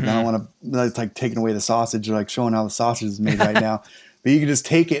 It's like, I don't want to, it's like taking away the sausage or like showing how the sausage is made right now. But you can just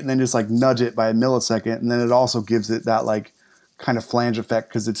take it and then just like nudge it by a millisecond. And then it also gives it that like kind of flange effect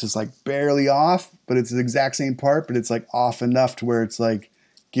because it's just like barely off, but it's the exact same part, but it's like off enough to where it's like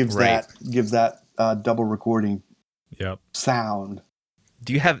gives that double recording sound.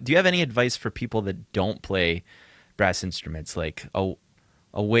 Do you have any advice for people that don't play brass instruments, like a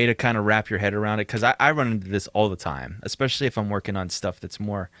way to kind of wrap your head around it? Because I run into this all the time, especially if I'm working on stuff that's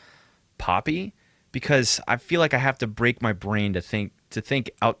more poppy, because I feel like I have to break my brain to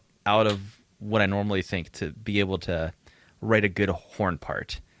think out of what I normally think to be able to write a good horn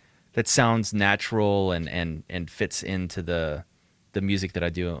part that sounds natural and fits into the music that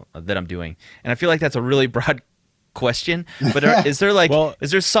I'm doing. And I feel like that's a really broad question, but is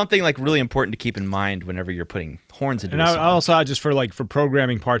there something like really important to keep in mind whenever you're putting horns into a song? And I also just for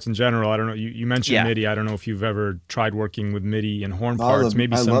programming parts in general, I don't know, you mentioned MIDI. I don't know if you've ever tried working with MIDI and horn parts.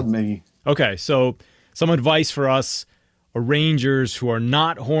 I love MIDI. Okay, so some advice for us arrangers who are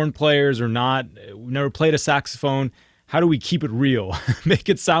not horn players or never played a saxophone. How do we keep it real? Make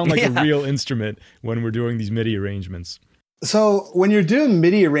it sound like a real instrument when we're doing these MIDI arrangements. So when you're doing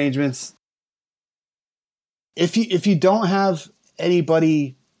MIDI arrangements, if you don't have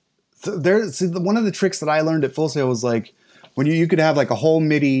anybody, one of the tricks that I learned at Full Sail was like when you could have like a whole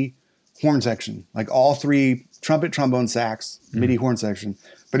MIDI horn section, like all three trumpet, trombone, sax, MIDI horn section.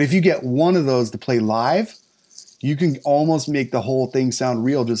 But if you get one of those to play live, you can almost make the whole thing sound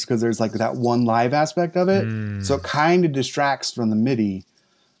real just because there's like that one live aspect of it. So it kind of distracts from the MIDI.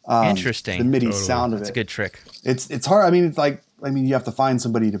 Interesting. The MIDI sound of it. That's a good trick. It's hard. I mean, you have to find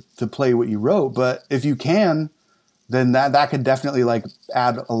somebody to play what you wrote, but if you can, then that could definitely like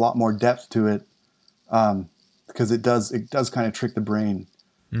add a lot more depth to it. Because it does kind of trick the brain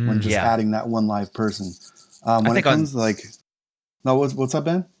when just adding that one live person. When it comes what's up,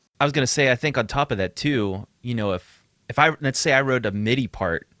 Ben? I was going to say, I think on top of that too, if I, let's say I wrote a MIDI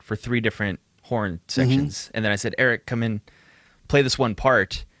part for 3 different horn sections, and then I said, Eric, come in, play this one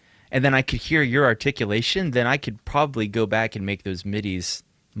part, and then I could hear your articulation, then I could probably go back and make those MIDIs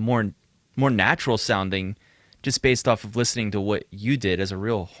more natural sounding just based off of listening to what you did as a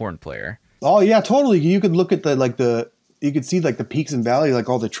real horn player. Oh yeah, totally. You could look at you could see like the peaks and valleys, like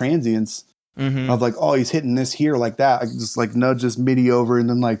all the transients of like, oh, he's hitting this here like that. I could just like nudge this MIDI over and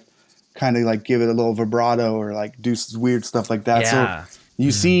then like kind of like give it a little vibrato or like do some weird stuff like that. Yeah. So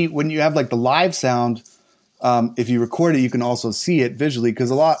you see when you have like the live sound, if you record it, you can also see it visually because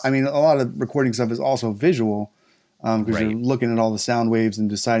a lot of recording stuff is also visual because you're looking at all the sound waves and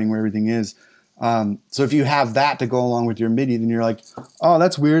deciding where everything is. So if you have that to go along with your MIDI, then you're like, oh,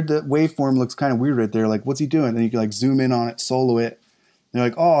 that's weird. The waveform looks kind of weird right there. Like, what's he doing? And you can like zoom in on it, solo it. And you're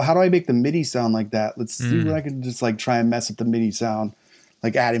like, oh, how do I make the MIDI sound like that? Let's see what I can just like try and mess with the MIDI sound,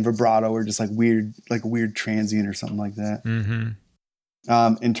 like adding vibrato or just like weird transient or something like that.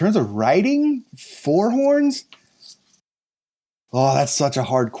 In terms of writing for horns, oh, that's such a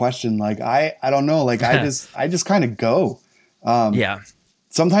hard question. Like, I don't know. Like, I just kind of go.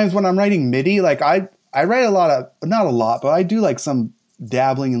 Sometimes when I'm writing MIDI, like I write not a lot, but I do like some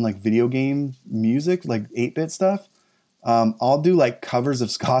dabbling in like video game music, like 8-bit stuff. I'll do like covers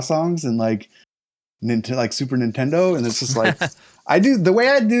of ska songs and like Super Nintendo. And it's just like, the way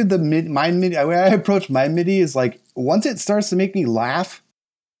I approach my MIDI is like, once it starts to make me laugh,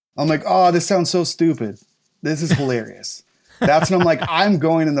 I'm like, oh, this sounds so stupid. This is hilarious. That's when I'm like, I'm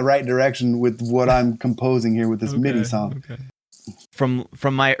going in the right direction with what I'm composing here with this MIDI song. Okay. From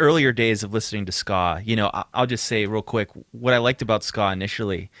my earlier days of listening to ska, I'll just say real quick, what I liked about ska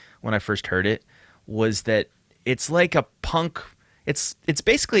initially when I first heard it was that it's like a punk, it's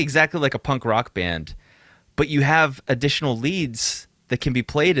basically exactly like a punk rock band, but you have additional leads that can be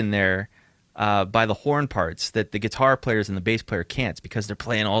played in there by the horn parts that the guitar players and the bass player can't because they're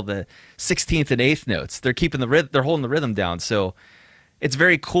playing all the 16th and 8th notes. They're keeping they're holding the rhythm down. So it's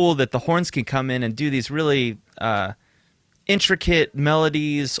very cool that the horns can come in and do these really intricate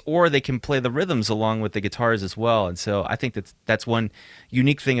melodies, or they can play the rhythms along with the guitars as well. And so I think that's one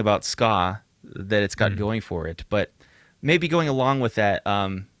unique thing about ska that it's got going for it. But maybe going along with that,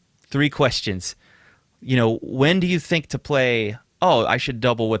 3 questions. When do you think to play, oh, I should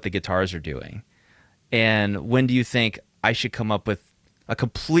double what the guitars are doing? And when do you think I should come up with a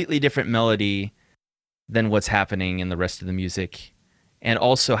completely different melody than what's happening in the rest of the music? And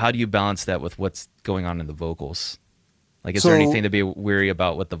also, how do you balance that with what's going on in the vocals? Like, is there anything to be weary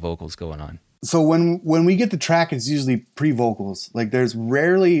about with the vocals going on? So when we get the track, it's usually pre-vocals. Like, there's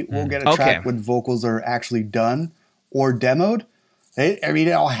rarely we'll get a track when vocals are actually done or demoed.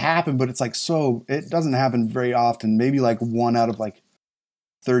 It'll happen, but it's like it doesn't happen very often. Maybe like 1 out of like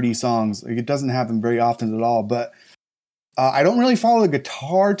 30 songs. Like, it doesn't happen very often at all. But I don't really follow the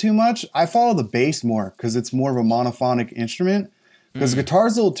guitar too much. I follow the bass more because it's more of a monophonic instrument. Because the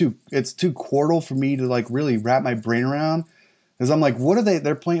guitar's it's too chordal for me to like really wrap my brain around. Because I'm like, what are they?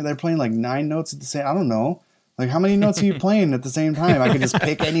 They're playing like 9 notes at the same. I don't know. Like, how many notes are you playing at the same time? I could just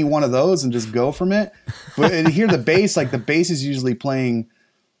pick any one of those and just go from it. But here, the bass, like the bass is usually playing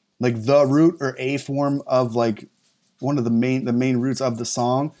like the root or A form of like one of the main roots of the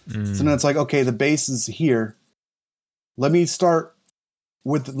song. So then it's like, okay, the bass is here. Let me start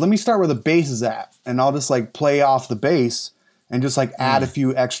where the bass is at, and I'll just like play off the bass and just like add a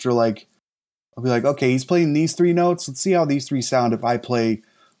few extra like. I'll be like, okay, he's playing these 3 notes. Let's see how these 3 sound if I play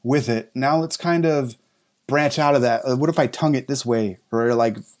with it. Now let's kind of branch out of that. What if I tongue it this way, or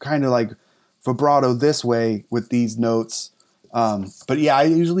like kind of like vibrato this way with these notes? But yeah, I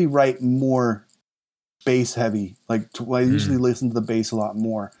usually write more bass heavy. Like I usually listen to the bass a lot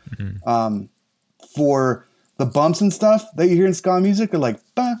more. For the bumps and stuff that you hear in ska music are like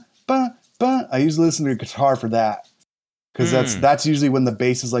ba ba ba. I usually listen to guitar for that. Because that's usually when the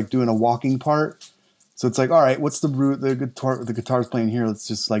bass is like doing a walking part. So it's like, all right, what's the root the guitar's playing here? Let's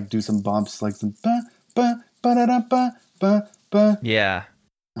just like do some bumps, like some ba ba ba da da ba ba ba. Yeah.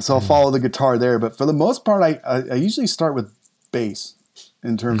 So I'll follow the guitar there, but for the most part, I usually start with bass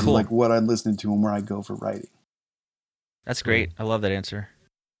in terms of like what I'm listening to and where I go for writing. That's great. I love that answer.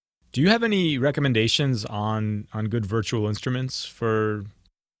 Do you have any recommendations on good virtual instruments for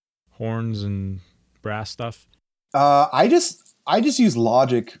horns and brass stuff? I just use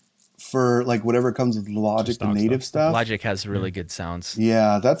Logic for like whatever comes with Logic, the native stuff. Logic has really good sounds.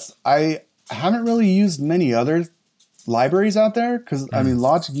 Yeah, I haven't really used many other libraries out there because I mean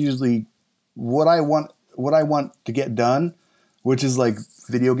Logic usually what I want to get done, which is like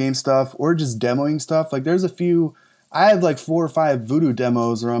video game stuff or just demoing stuff. Like there's a few. I have like 4 or 5 Voodoo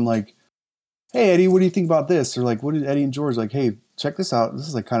demos where I'm like, hey Eddie, what do you think about this? Or like, what did Eddie and George like? Hey, check this out. This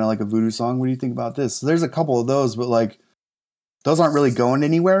is like kind of like a Voodoo song. What do you think about this? So there's a couple of those, but like those aren't really going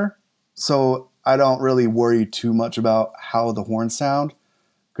anywhere. So I don't really worry too much about how the horns sound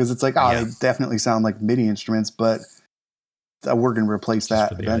because it's like, they definitely sound like MIDI instruments, but we're going to replace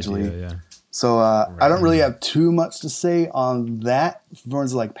that eventually. Idea, So I don't really have too much to say on that in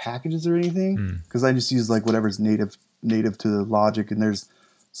terms of like packages or anything because I just use like whatever's native to the Logic, and there's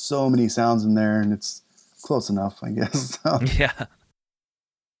so many sounds in there, and it's close enough, I guess. Yeah.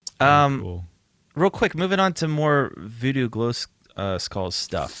 Cool. Real quick, moving on to more Voodoo Glow Skulls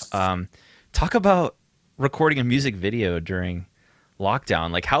stuff. Talk about recording a music video during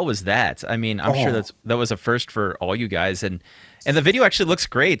lockdown. Like, how was that? I mean, I'm sure that was a first for all you guys, and the video actually looks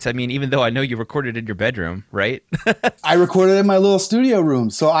great. I mean, even though I know you recorded in your bedroom, right? I recorded in my little studio room,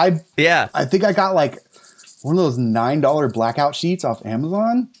 so I think I got like one of those $9 blackout sheets off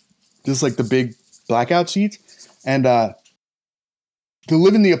Amazon, just like the big blackout sheets, and the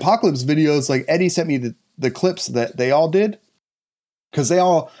Live in the Apocalypse videos, like Eddie sent me the clips that they all did because it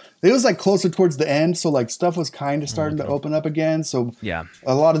was like closer towards the end, so like stuff was kind of starting to open up again. So yeah,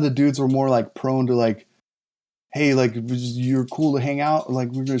 a lot of the dudes were more like prone to like, hey, like you're cool to hang out, like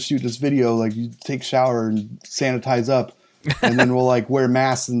we're gonna shoot this video, like you take a shower and sanitize up, and then we'll like wear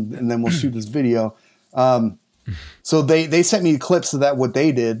masks and then we'll shoot this video. So they sent me clips of that what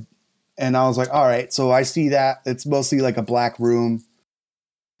they did, and I was like, all right, so I see that it's mostly like a black room.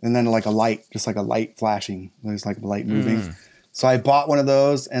 And then like a light, just like a light flashing. There's like a light moving. So I bought one of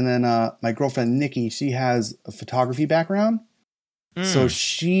those. And then my girlfriend, Nikki, she has a photography background. So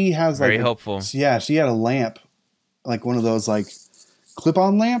she has like... Very helpful. Yeah, she had a lamp, like one of those like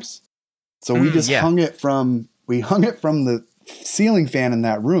clip-on lamps. So we just hung it from the ceiling fan in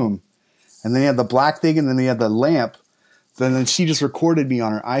that room. And then you had the black thing and then you had the lamp. Then she just recorded me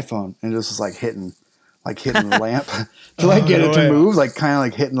on her iPhone and it just was like hitting the lamp to like get it to move, like kind of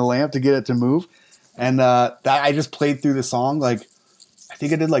like hitting the lamp to get it to move. And that I just played through the song. Like, I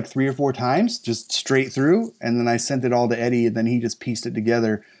think I did like 3 or 4 times just straight through. And then I sent it all to Eddie and then he just pieced it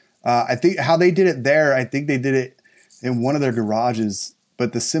together. I think how they did it there, I think they did it in one of their garages,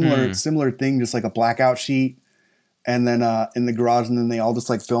 but the similar thing, just like a blackout sheet. And then in the garage, and then they all just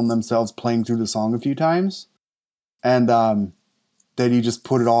like filmed themselves playing through the song a few times. And, that he just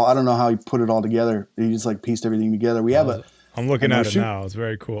put it all, I don't know how he put it all together. He just like pieced everything together. I'm looking at it now. It's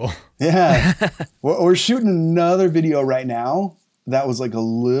very cool. Yeah. We're shooting another video right now that was like a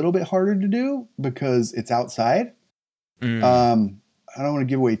little bit harder to do because it's outside. I don't want to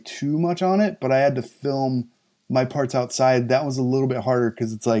give away too much on it, but I had to film my parts outside. That was a little bit harder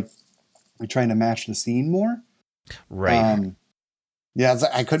because it's like we're trying to match the scene more. Right. Yeah,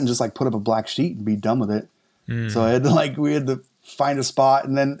 I couldn't just like put up a black sheet and be done with it. So I had to we had to find a spot,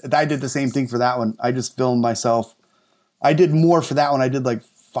 and then I did the same thing for that one. I just filmed myself I did more for that one. I did like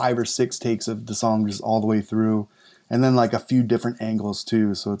 5 or 6 takes of the song just all the way through, and then like a few different angles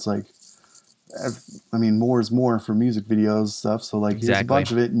too. So it's like, I mean, more is more for music videos stuff. So like, here's a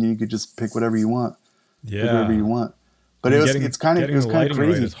bunch of it, and you could just pick whatever you want. Yeah, pick whatever you want. But it's kind of crazy. Right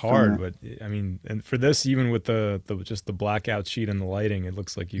is hard, but I mean, and for this, even with the just the blackout sheet and the lighting, it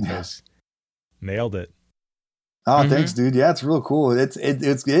looks like you guys nailed it. Oh, thanks, dude. Yeah, it's real cool. It's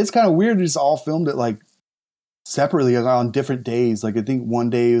kind of weird. We just all filmed it like separately on different days. Like I think one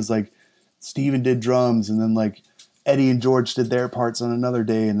day it was like Steven did drums, and then like Eddie and George did their parts on another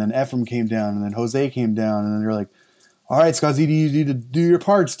day, and then Ephraim came down, and then Jose came down, and then you're like, all right, Scotty, you need to do your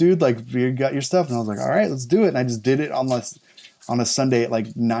parts, dude. Like you got your stuff. And I was like, all right, let's do it. And I just did it on a Sunday at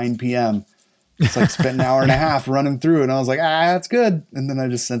like 9 p.m. It's like spent an hour and a half running through, and I was like, that's good. And then I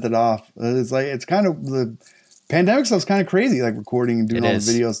just sent it off. It's like, it's kind of the pandemic stuff's kind of crazy, like recording and doing all the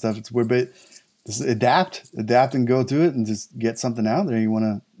video stuff. It's weird, but just adapt and go through it and just get something out there. You want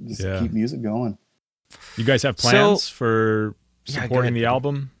to just keep music going. You guys have plans for supporting the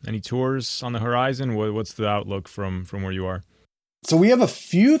album? Any tours on the horizon? What's the outlook from where you are? So we have a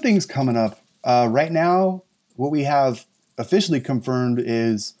few things coming up. Right now, what we have officially confirmed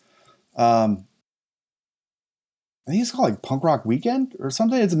is, I think it's called like Punk Rock Weekend or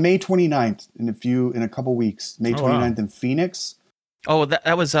something. It's May 29th in a couple weeks. May 29th in Phoenix. Oh,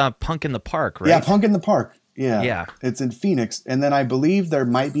 that was Punk in the Park, right? Yeah, Punk in the Park. Yeah. Yeah. It's in Phoenix. And then I believe there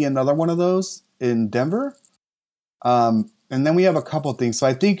might be another one of those in Denver. And then we have a couple things. So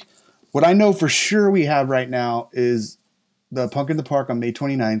I think what I know for sure we have right now is the Punk in the Park on May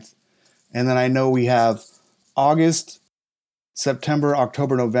 29th. And then I know we have August, September,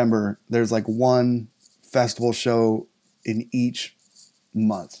 October, November. There's like one festival show in each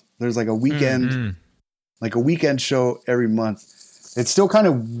month. There's like a weekend, show every month. It's still kind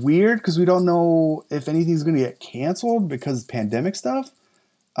of weird because we don't know if anything's going to get canceled because of pandemic stuff.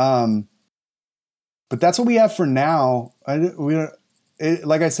 But that's what we have for now.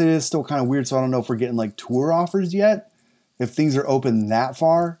 Like I said, it's still kind of weird. So I don't know if we're getting like tour offers yet. If things are open that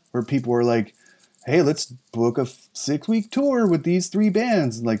far where people are like, hey, let's book a 6-week tour with these 3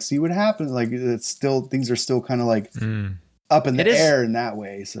 bands and like see what happens. Like it's still, things are still kind of like up in the air in that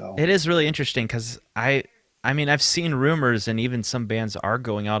way. So it is really interesting because I mean, I've seen rumors and even some bands are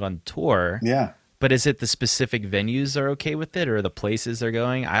going out on tour. Yeah. But is it the specific venues are okay with it or the places they're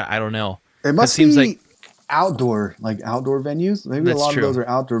going? I don't know. It must seems like outdoor venues. Maybe a lot of those are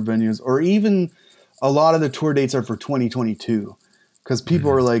outdoor venues, or even a lot of the tour dates are for 2022 because people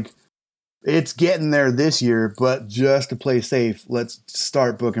are like, it's getting there this year, but just to play safe, let's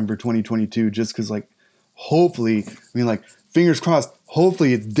start booking for 2022 just because, like, hopefully, I mean, like, fingers crossed,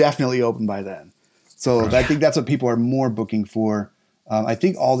 hopefully it's definitely open by then. So I think that's what people are more booking for. I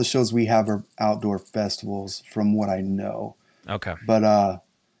think all the shows we have are outdoor festivals from what I know. Okay. But, I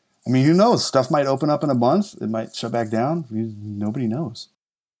mean, who knows? Stuff might open up in a month. It might shut back down. Nobody knows.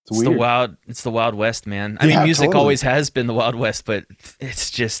 It's weird. It's the Wild West, man. I mean, music always has been the Wild West, but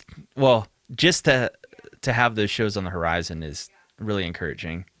it's just to have those shows on the horizon is really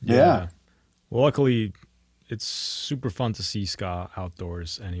encouraging. Yeah. Well, luckily, it's super fun to see ska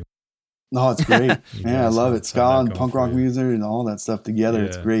outdoors anyway. No, it's great. I love it. Ska and punk rock music and all that stuff together. Yeah.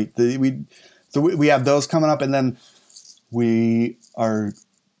 It's great. We have those coming up, and then we are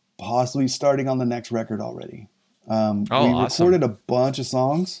possibly starting on the next record already. We recorded a bunch of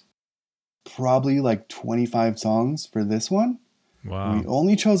songs, probably like 25 songs for this one. Wow. We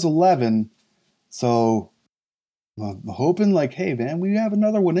only chose 11. So I'm hoping like, hey man, we have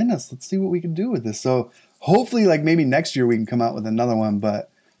another one in us. Let's see what we can do with this. So hopefully like maybe next year we can come out with another one, but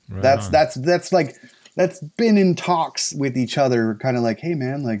that's been in talks with each other, kind of like, hey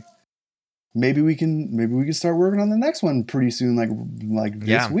man, like maybe we can start working on the next one pretty soon, like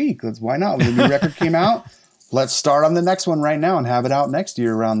this week. Why not? When the new record came out, let's start on the next one right now and have it out next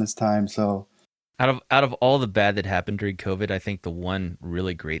year around this time. So out of all the bad that happened during COVID, I think the one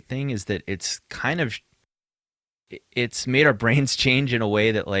really great thing is that it's made our brains change in a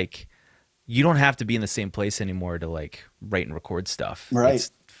way that like you don't have to be in the same place anymore to like write and record stuff. Right.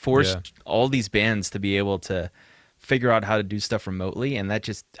 It's forced all these bands to be able to figure out how to do stuff remotely, and that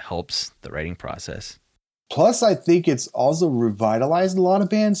just helps the writing process. Plus, I think it's also revitalized a lot of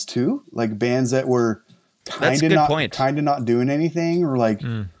bands too, like bands that were kind of not doing anything, or like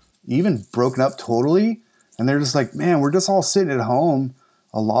even broken up totally, and they're just like, man, we're just all sitting at home.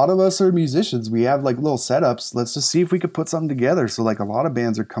 A lot of us are musicians. We have like little setups. Let's just see if we could put something together. So like a lot of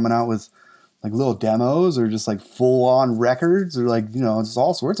bands are coming out with like little demos or just like full on records or like, you know, just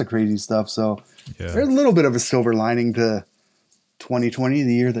all sorts of crazy stuff. So there's a little bit of a silver lining to 2020,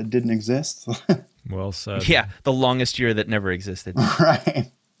 the year that didn't exist. Well said. Yeah, the longest year that never existed.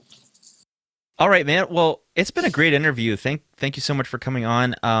 Right. All right, man. Well, it's been a great interview. Thank you so much for coming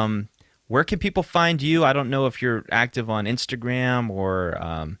on. Where can people find you? I don't know if you're active on Instagram or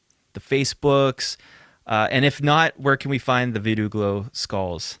the Facebooks. And if not, where can we find the Voodoo Glow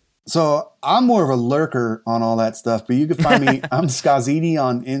skulls? So I'm more of a lurker on all that stuff, but you can find me. I'm Skazini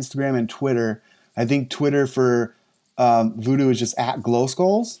on Instagram and Twitter. I think Twitter for Voodoo is just at Glow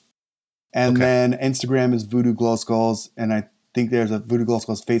Skulls. And then Instagram is Voodoo Glow Skulls. And I think there's a Voodoo Glow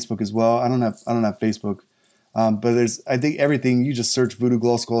Skulls Facebook as well. I don't have Facebook. But I think everything, you just search Voodoo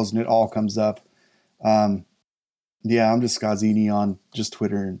Glow Skulls and it all comes up. I'm just Skazini on just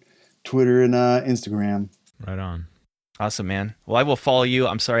Twitter and Instagram. Right on. Awesome, man. Well, I will follow you.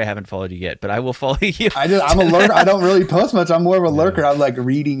 I'm sorry I haven't followed you yet, but I will follow you. I'm a lurker. I don't really post much. I'm more of a lurker. I'm like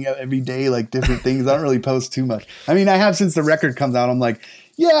reading every day, like different things. I don't really post too much. I mean, I have since the record comes out. I'm like,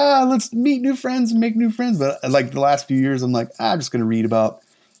 yeah, let's meet new friends and make new friends. But like the last few years, I'm like, I'm just going to read about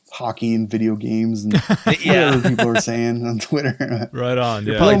hockey and video games and whatever people are saying on Twitter. Right on.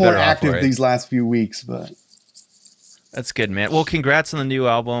 You're Yeah. a little more better off active for it. these last few weeks, but That's good, man. Well, congrats on the new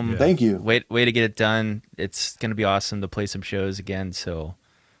album. Yeah. thank you. Way to get it done. It's going to be awesome to play some shows again. So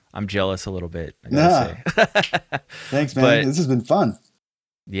I'm jealous a little bit, I gotta say. Thanks, man. But- This has been fun.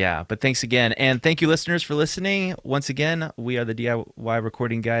 Yeah, but thanks again. And thank you, listeners, for listening. Once again, we are the DIY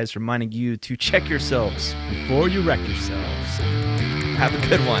Recording Guys, reminding you to check yourselves. Before you wreck yourselves. Have a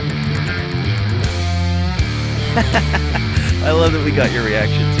good one. I love that we got your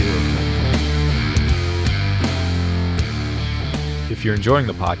reaction to it. If you're enjoying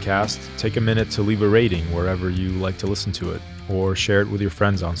the podcast, take a minute to leave a rating wherever you like to listen to it, or share it with your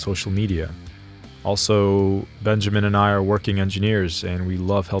friends on social media. Also, Benjamin and I are working engineers, and we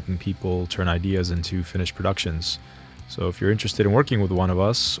love helping people turn ideas into finished productions. So if you're interested in working with one of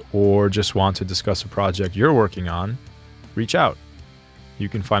us, or just want to discuss a project you're working on, reach out. You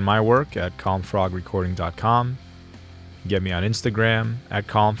can find my work at calmfrogrecording.com, get me on Instagram at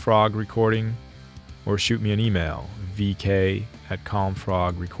calmfrogrecording, or shoot me an email,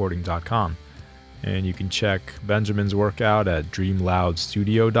 vk@calmfrogrecording.com. And you can check Benjamin's work out at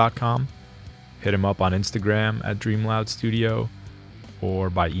dreamloudstudio.com. Hit him up on Instagram at dreamloudstudio,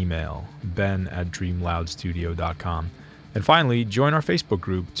 or by email, ben@dreamloudstudio.com. And finally, join our Facebook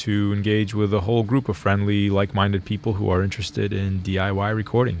group to engage with a whole group of friendly, like-minded people who are interested in DIY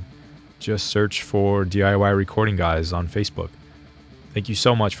recording. Just search for DIY Recording Guys on Facebook. Thank you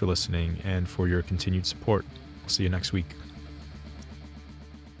so much for listening and for your continued support. I'll see you next week.